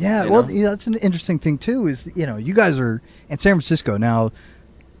 Yeah, well, that's an interesting thing too. Is you guys are in San Francisco now.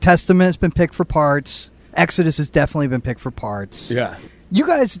 Testament's been picked for parts. Exodus has definitely been picked for parts. Yeah. You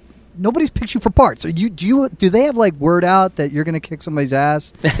guys, nobody's picked you for parts. Do they have like word out that you're going to kick somebody's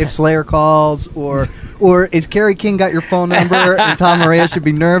ass if Slayer calls, or is Kerry King got your phone number and Tom Araya should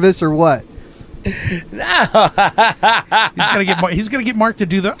be nervous or what? No. He's gonna get Mark to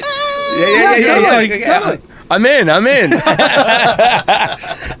do the. Yeah. I'm in.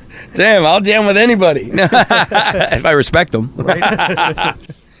 Damn, I'll jam with anybody if I respect them. Right.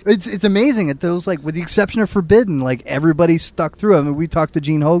 It's amazing at those, like, with the exception of Forbidden, like, everybody stuck through. I mean, we talked to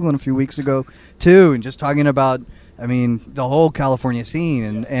Gene Hoglan a few weeks ago too, and just talking about, the whole California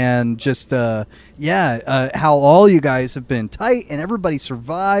scene and just how all you guys have been tight and everybody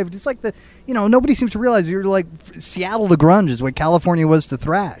survived. It's like nobody seems to realize you're like Seattle to grunge is what California was to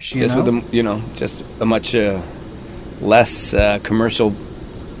thrash. Just with just a much less commercial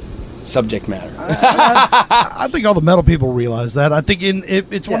subject matter. I think all the metal people realize that. I think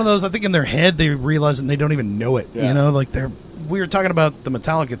it's one of those. I think in their head they realize and they don't even know it. Yeah. We were talking about the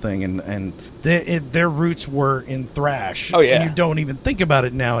Metallica thing, and their roots were in thrash. Oh yeah, and you don't even think about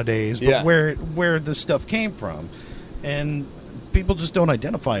it nowadays. But where this stuff came from, and people just don't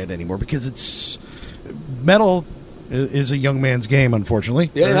identify it anymore because it's metal is a young man's game,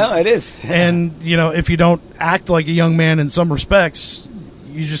 unfortunately. Yeah, no, it is. And if you don't act like a young man in some respects,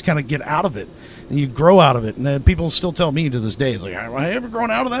 you just kind of get out of it and you grow out of it. And then people still tell me to this day, it's like, have I ever grown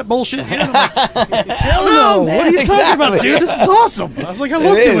out of that bullshit yet? I'm like, hell no. Man, what are you talking about, dude? This is awesome. I was like, I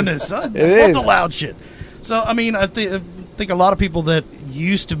love doing this. I love the loud shit. So, I think a lot of people that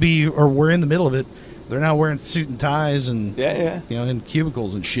used to be or were in the middle of it, they're now wearing suit and ties and in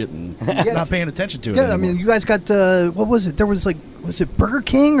cubicles and shit and not paying attention to it anymore. You guys got what was it? There was was it Burger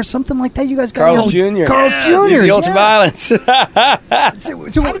King or something like that? You guys got Carl's Jr. Carl's Jr. The Ultraviolence.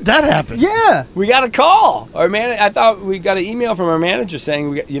 So how did that happen? Yeah, we got a call. I thought we got an email from our manager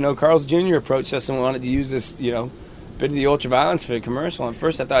saying Carl's Jr. approached us and wanted to use this bit of the Ultraviolence for a commercial. And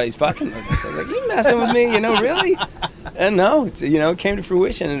first I thought he's fucking with us. I was like, you messing with me? Really? And no, it came to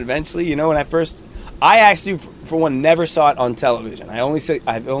fruition. And eventually, when I actually, for one, never saw it on television. I've only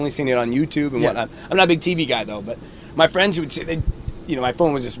seen it on YouTube and whatnot. I'm not a big TV guy though, but my friends would say, my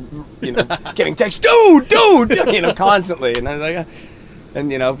phone was just, getting texts, dude, constantly, and I was like,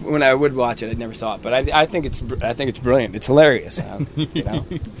 and when I would watch it, I never saw it, but I think it's brilliant. It's hilarious,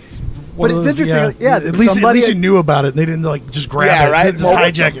 But it's interesting, At least you knew about it. And they didn't just grab it, right? Just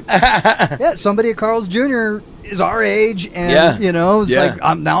hijack it. Yeah, somebody at Carl's Jr. is our age, and it's like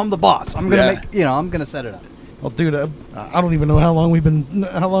I'm the boss. I'm gonna I'm gonna set it up. Well, dude, I don't even know how long we've been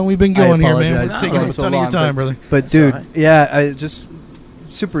going here, man. It's taking up a ton of your time, brother. But dude, I just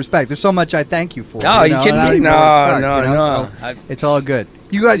super respect. There's so much I thank you for. No, are you kidding me? No. It's all good.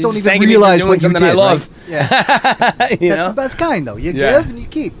 You guys don't even realize what you did. I love. Right? Yeah. That's the best kind, though. You give and you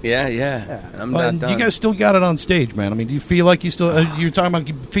keep. Yeah. I'm not done. You guys still got it on stage, man. Do you feel like you still? You're talking about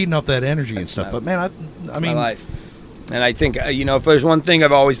feeding off that energy and stuff, but man, I mean, my life. And I think, if there's one thing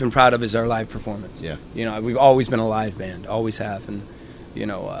I've always been proud of is our live performance. Yeah. We've always been a live band, always have. And,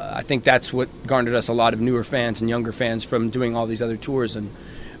 I think that's what garnered us a lot of newer fans and younger fans from doing all these other tours. And,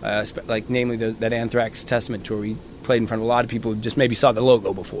 namely that Anthrax Testament tour, we played in front of a lot of people who just maybe saw the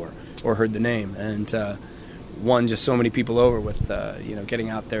logo before or heard the name. And won just so many people over with, getting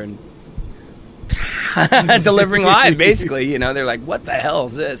out there and delivering live, basically. They're like, what the hell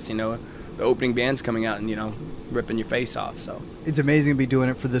is this? The opening band's coming out and, ripping your face off. So it's amazing to be doing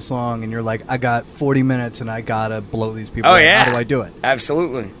it for this long, and you're like, I got 40 minutes and I gotta blow these people. Oh out. yeah, how do I do it?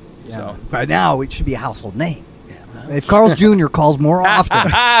 Absolutely. Yeah. So by now it should be a household name. If Carl's Jr. calls more often,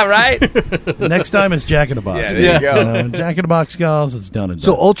 right? Next time it's Jack in the Box. Yeah, there you go. Jack in the Box calls. It's done and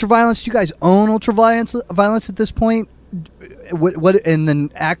So done. Ultraviolence, do you guys own Ultraviolence at this point? what? And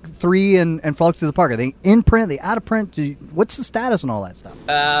then Act 3 and Frolic Through the Park. Are they in print? Are they out of print? What's the status and all that stuff?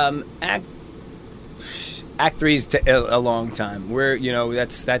 Act 3 is a long time. We're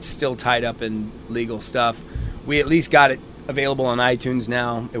that's still tied up in legal stuff. We at least got it available on iTunes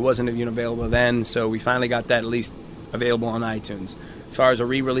now. It wasn't even available then, so we finally got that at least available on iTunes. As far as a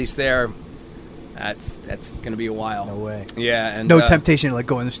re-release there, that's going to be a while. No way. Yeah, and no temptation to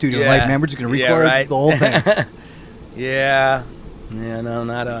go in the studio. Yeah, Man, we're just going to record the whole thing. Yeah, no,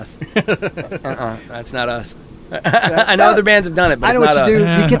 not us. That's not us. I know other bands have done it, but I know it's what not you us. do.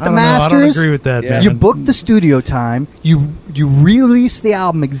 Yeah, You get the I don't know. masters. I don't agree with that, Yeah. man. You book the studio time. You release the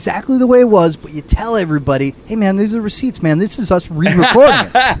album exactly the way it was, but you tell everybody, "Hey, man, these are receipts, man. This is us re-recording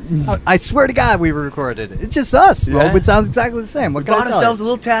it." I swear to God, we recorded it. It's just us, bro. Yeah. It sounds exactly the same. What can I Bought tell ourselves you? a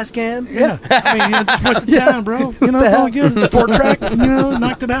little Tascam. Yeah, I mean, just went to town, bro. It's all good. It's a 4-track.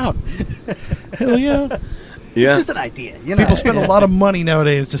 Knocked it out. Hell yeah. Yeah. It's just an idea. People spend a lot of money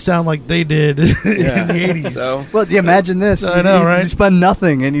nowadays to sound like they did in the 80s. So Well, yeah, imagine this. I know, right? You spend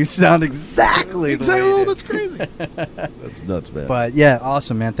nothing and you sound exactly the way you Oh, did. that's crazy. That's nuts, man. But yeah,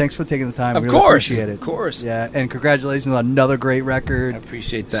 awesome, man. Thanks for taking the time. Of We really course, appreciate it. of course. Yeah, and congratulations on another great record. I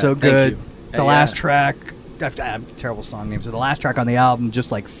appreciate that. So Thank good. you. The last track. I have terrible song names. So the last track on the album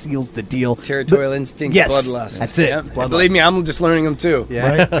just seals the deal. Territorial Instinct, Yes, Bloodlust. that's it. Yeah. Bloodlust. Believe me, I'm just learning them too.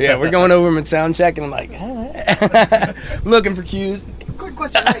 Yeah. Yeah, we're going over them at sound check, and I'm like, looking for cues. Quick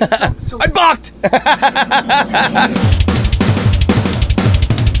question. I balked.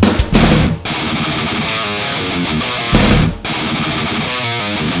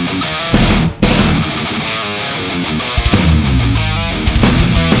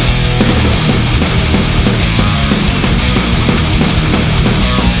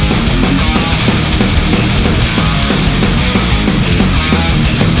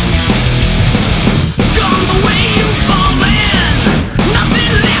 Gone the way you've fallen,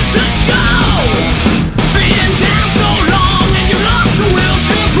 nothing left to show. Being down so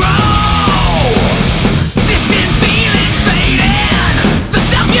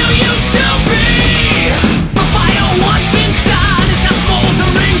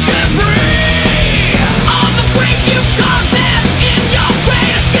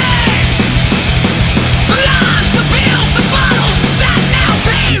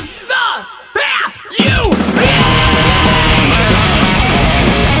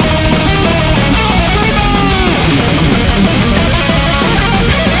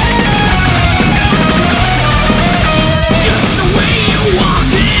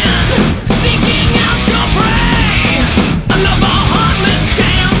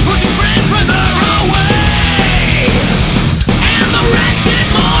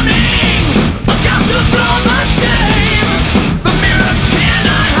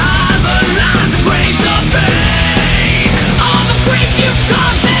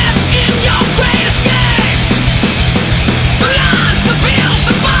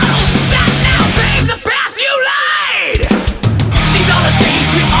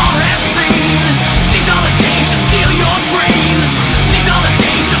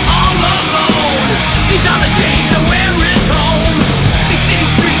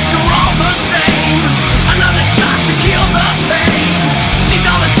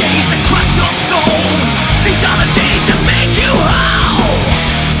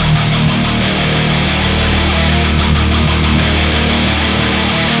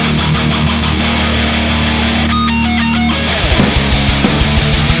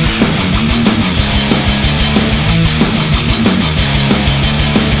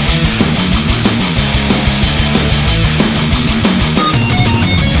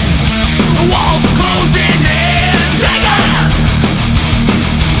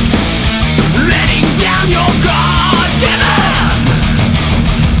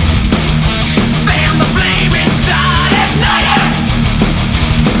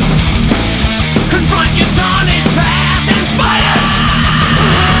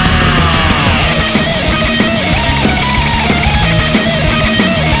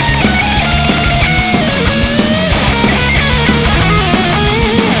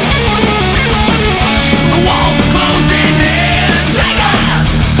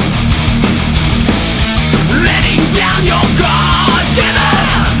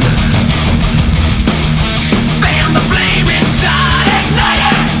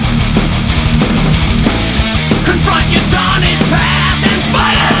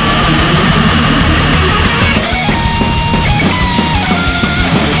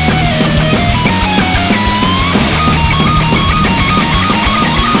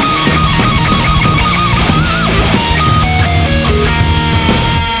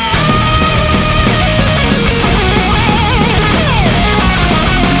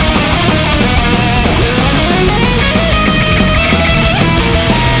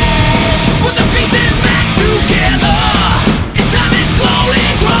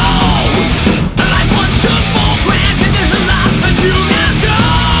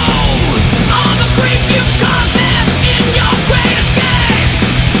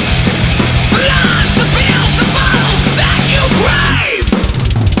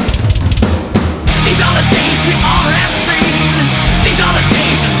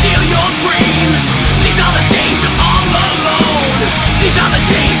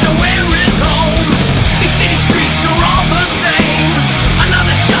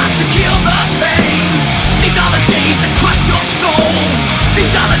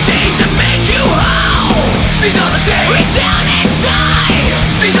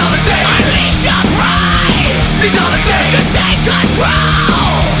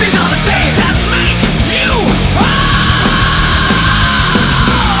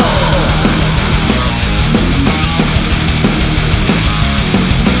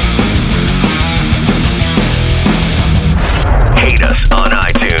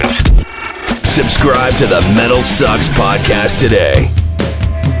Subscribe to the Metal Sucks podcast today.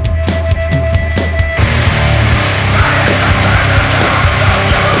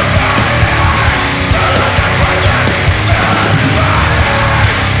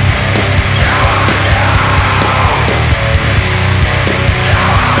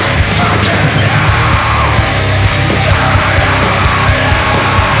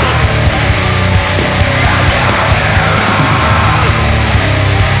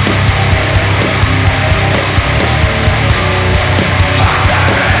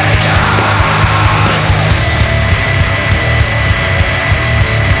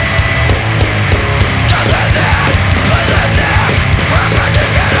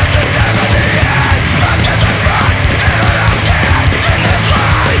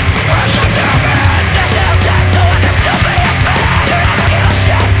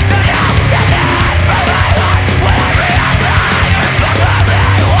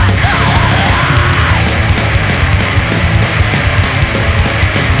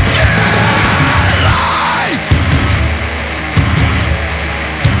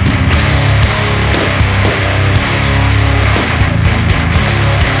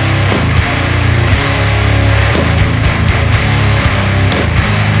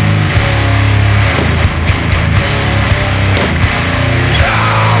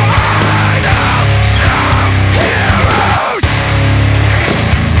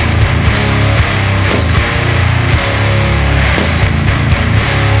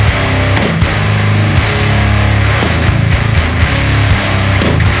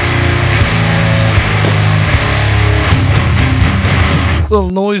 Little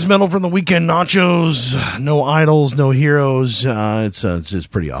noise metal from the Weekend Nachos. No idols, no heroes. It's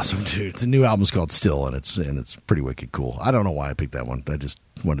pretty awesome, dude. The new album's called Still, and it's pretty wicked cool. I don't know why I picked that one. I just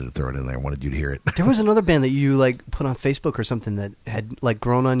wanted to throw it in there. I wanted you to hear it. There was another band that you like put on Facebook or something that had like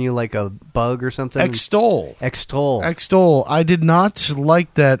grown on you like a bug or something. Extol. I did not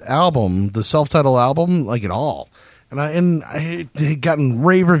like that album, the self-titled album, like at all. And I had gotten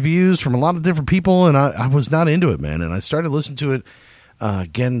rave reviews from a lot of different people, and I was not into it, man. And I started listening to it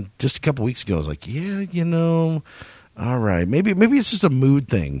again just a couple weeks ago. I was like, yeah, all right, maybe it's just a mood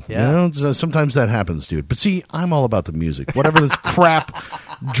thing. Yeah. Sometimes that happens, dude. But see, I'm all about the music. Whatever this crap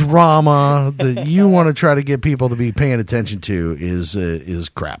drama that you want to try to get people to be paying attention to is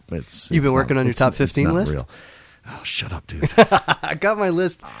crap. You've been working on your top 15 list? Real. Oh, shut up, dude. I got my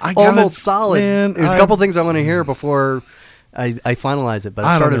list almost solid. Man, There's a couple things I want to hear before I finalize it, but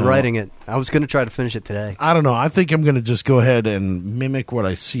I started writing it. I was going to try to finish it today. I don't know. I think I'm going to just go ahead and mimic what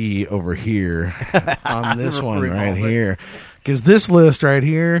I see over here on this one right here. Because this list right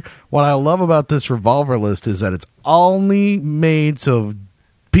here, what I love about this Revolver list is that it's only made so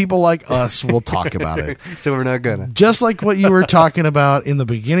people like us will talk about it. So we're not gonna. Just like what you were talking about in the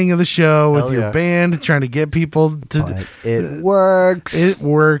beginning of the show with your band, trying to get people to... But it works. It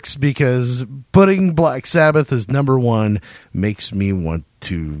works because putting Black Sabbath as number one makes me want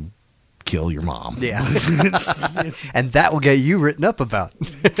to kill your mom. Yeah. And that will get you written up about.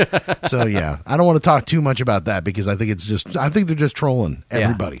 So, yeah. I don't want to talk too much about that because I think they're just trolling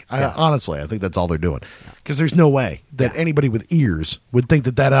everybody. Yeah. Honestly, I think that's all they're doing. Because there's no way that anybody with ears would think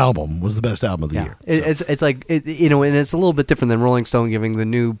that album was the best album of the year. It's like, and it's a little bit different than Rolling Stone giving the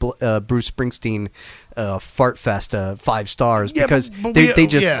new Bruce Springsteen Fart Fest 5 stars because they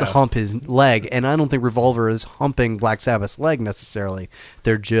just hump his leg. And I don't think Revolver is humping Black Sabbath's leg necessarily.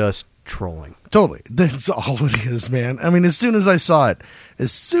 They're just trolling. Totally. That's all it is, man. I mean, as soon as I saw it,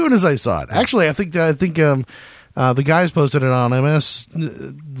 actually, I think the guys posted it on MS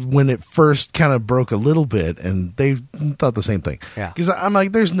when it first kind of broke a little bit, and they thought the same thing. Yeah. Because I'm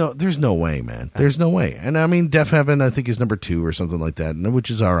like, there's no way, man. There's no way. And I mean, Deaf Heaven, I think, is number 2 or something like that, which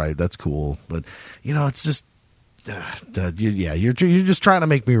is all right. That's cool. But, it's just, you're just trying to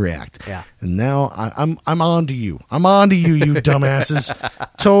make me react. Yeah. And now I'm on to you. I'm on to you, you dumbasses.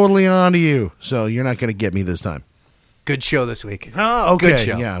 Totally on to you. So you're not going to get me this time. Good show this week. Oh, okay. Good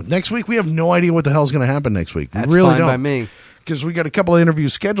show. Yeah. Next week, we have no idea what the hell's going to happen next week. That's we really fine don't. by me. Because we got a couple of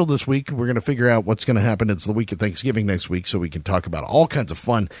interviews scheduled this week. We're going to figure out what's going to happen. It's the week of Thanksgiving next week, so we can talk about all kinds of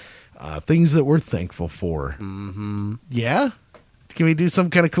fun things that we're thankful for. Mm-hmm. Yeah? Can we do some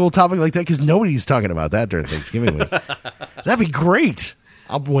kind of cool topic like that? Because nobody's talking about that during Thanksgiving week. That'd be great.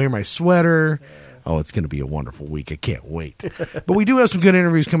 I'll wear my sweater. Oh, it's going to be a wonderful week. I can't wait. But we do have some good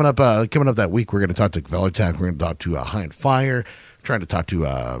interviews coming up that week. We're going to talk to Velotac. We're going to talk to High and Fire. Trying to talk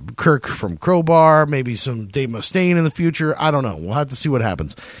to Kirk from Crowbar. Maybe some Dave Mustaine in the future. I don't know. We'll have to see what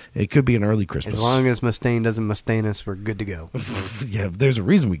happens. It could be an early Christmas. As long as Mustaine doesn't Mustaine us, we're good to go. Yeah, there's a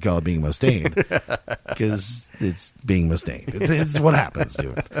reason we call it being Mustaine. Because it's being Mustaine. It's what happens,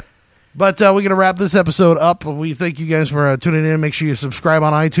 dude. But we're going to wrap this episode up. We thank you guys for tuning in. Make sure you subscribe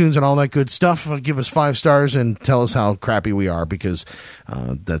on iTunes and all that good stuff. Give us 5 stars and tell us how crappy we are, because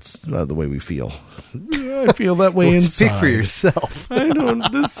that's the way we feel. I feel that way inside. Speak for yourself. I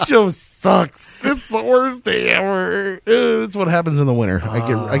don't. This show sucks. It's the worst day ever. That's what happens in the winter.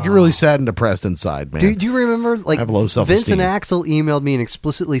 I get really sad and depressed inside, man. Do you remember? Like, I have low self-esteem. Vince and Axel emailed me and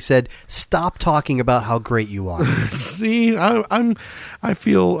explicitly said, "Stop talking about how great you are." See, I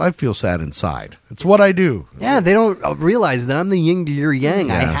feel sad inside. It's what I do. Yeah, they don't realize that I'm the yin to your yang.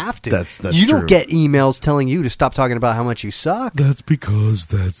 Yeah, I have to. that's you true. don't get emails telling you to stop talking about how much you suck. That's because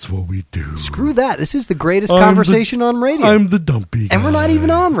that's what we do. Screw that. This is the greatest conversation on radio. I'm the dumpy guy. And we're not even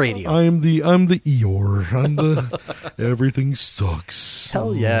on radio. I'm the Eeyore. I'm the everything sucks.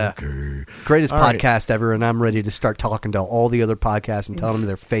 Hell yeah. Okay. Greatest All right. podcast ever, and I'm ready to start talking to all the other podcasts and telling them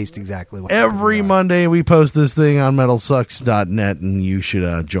they're faced exactly what Every Monday we post this thing on MetalSucks.net, and you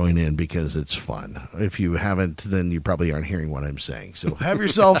should join in because it's fun. If you haven't, then you probably aren't hearing what I'm saying. So have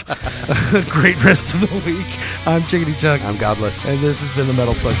yourself a great rest of the week. I'm Chickadee Chuck. I'm Godless. And this has been the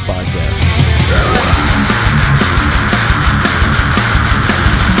Metal Sucks Podcast.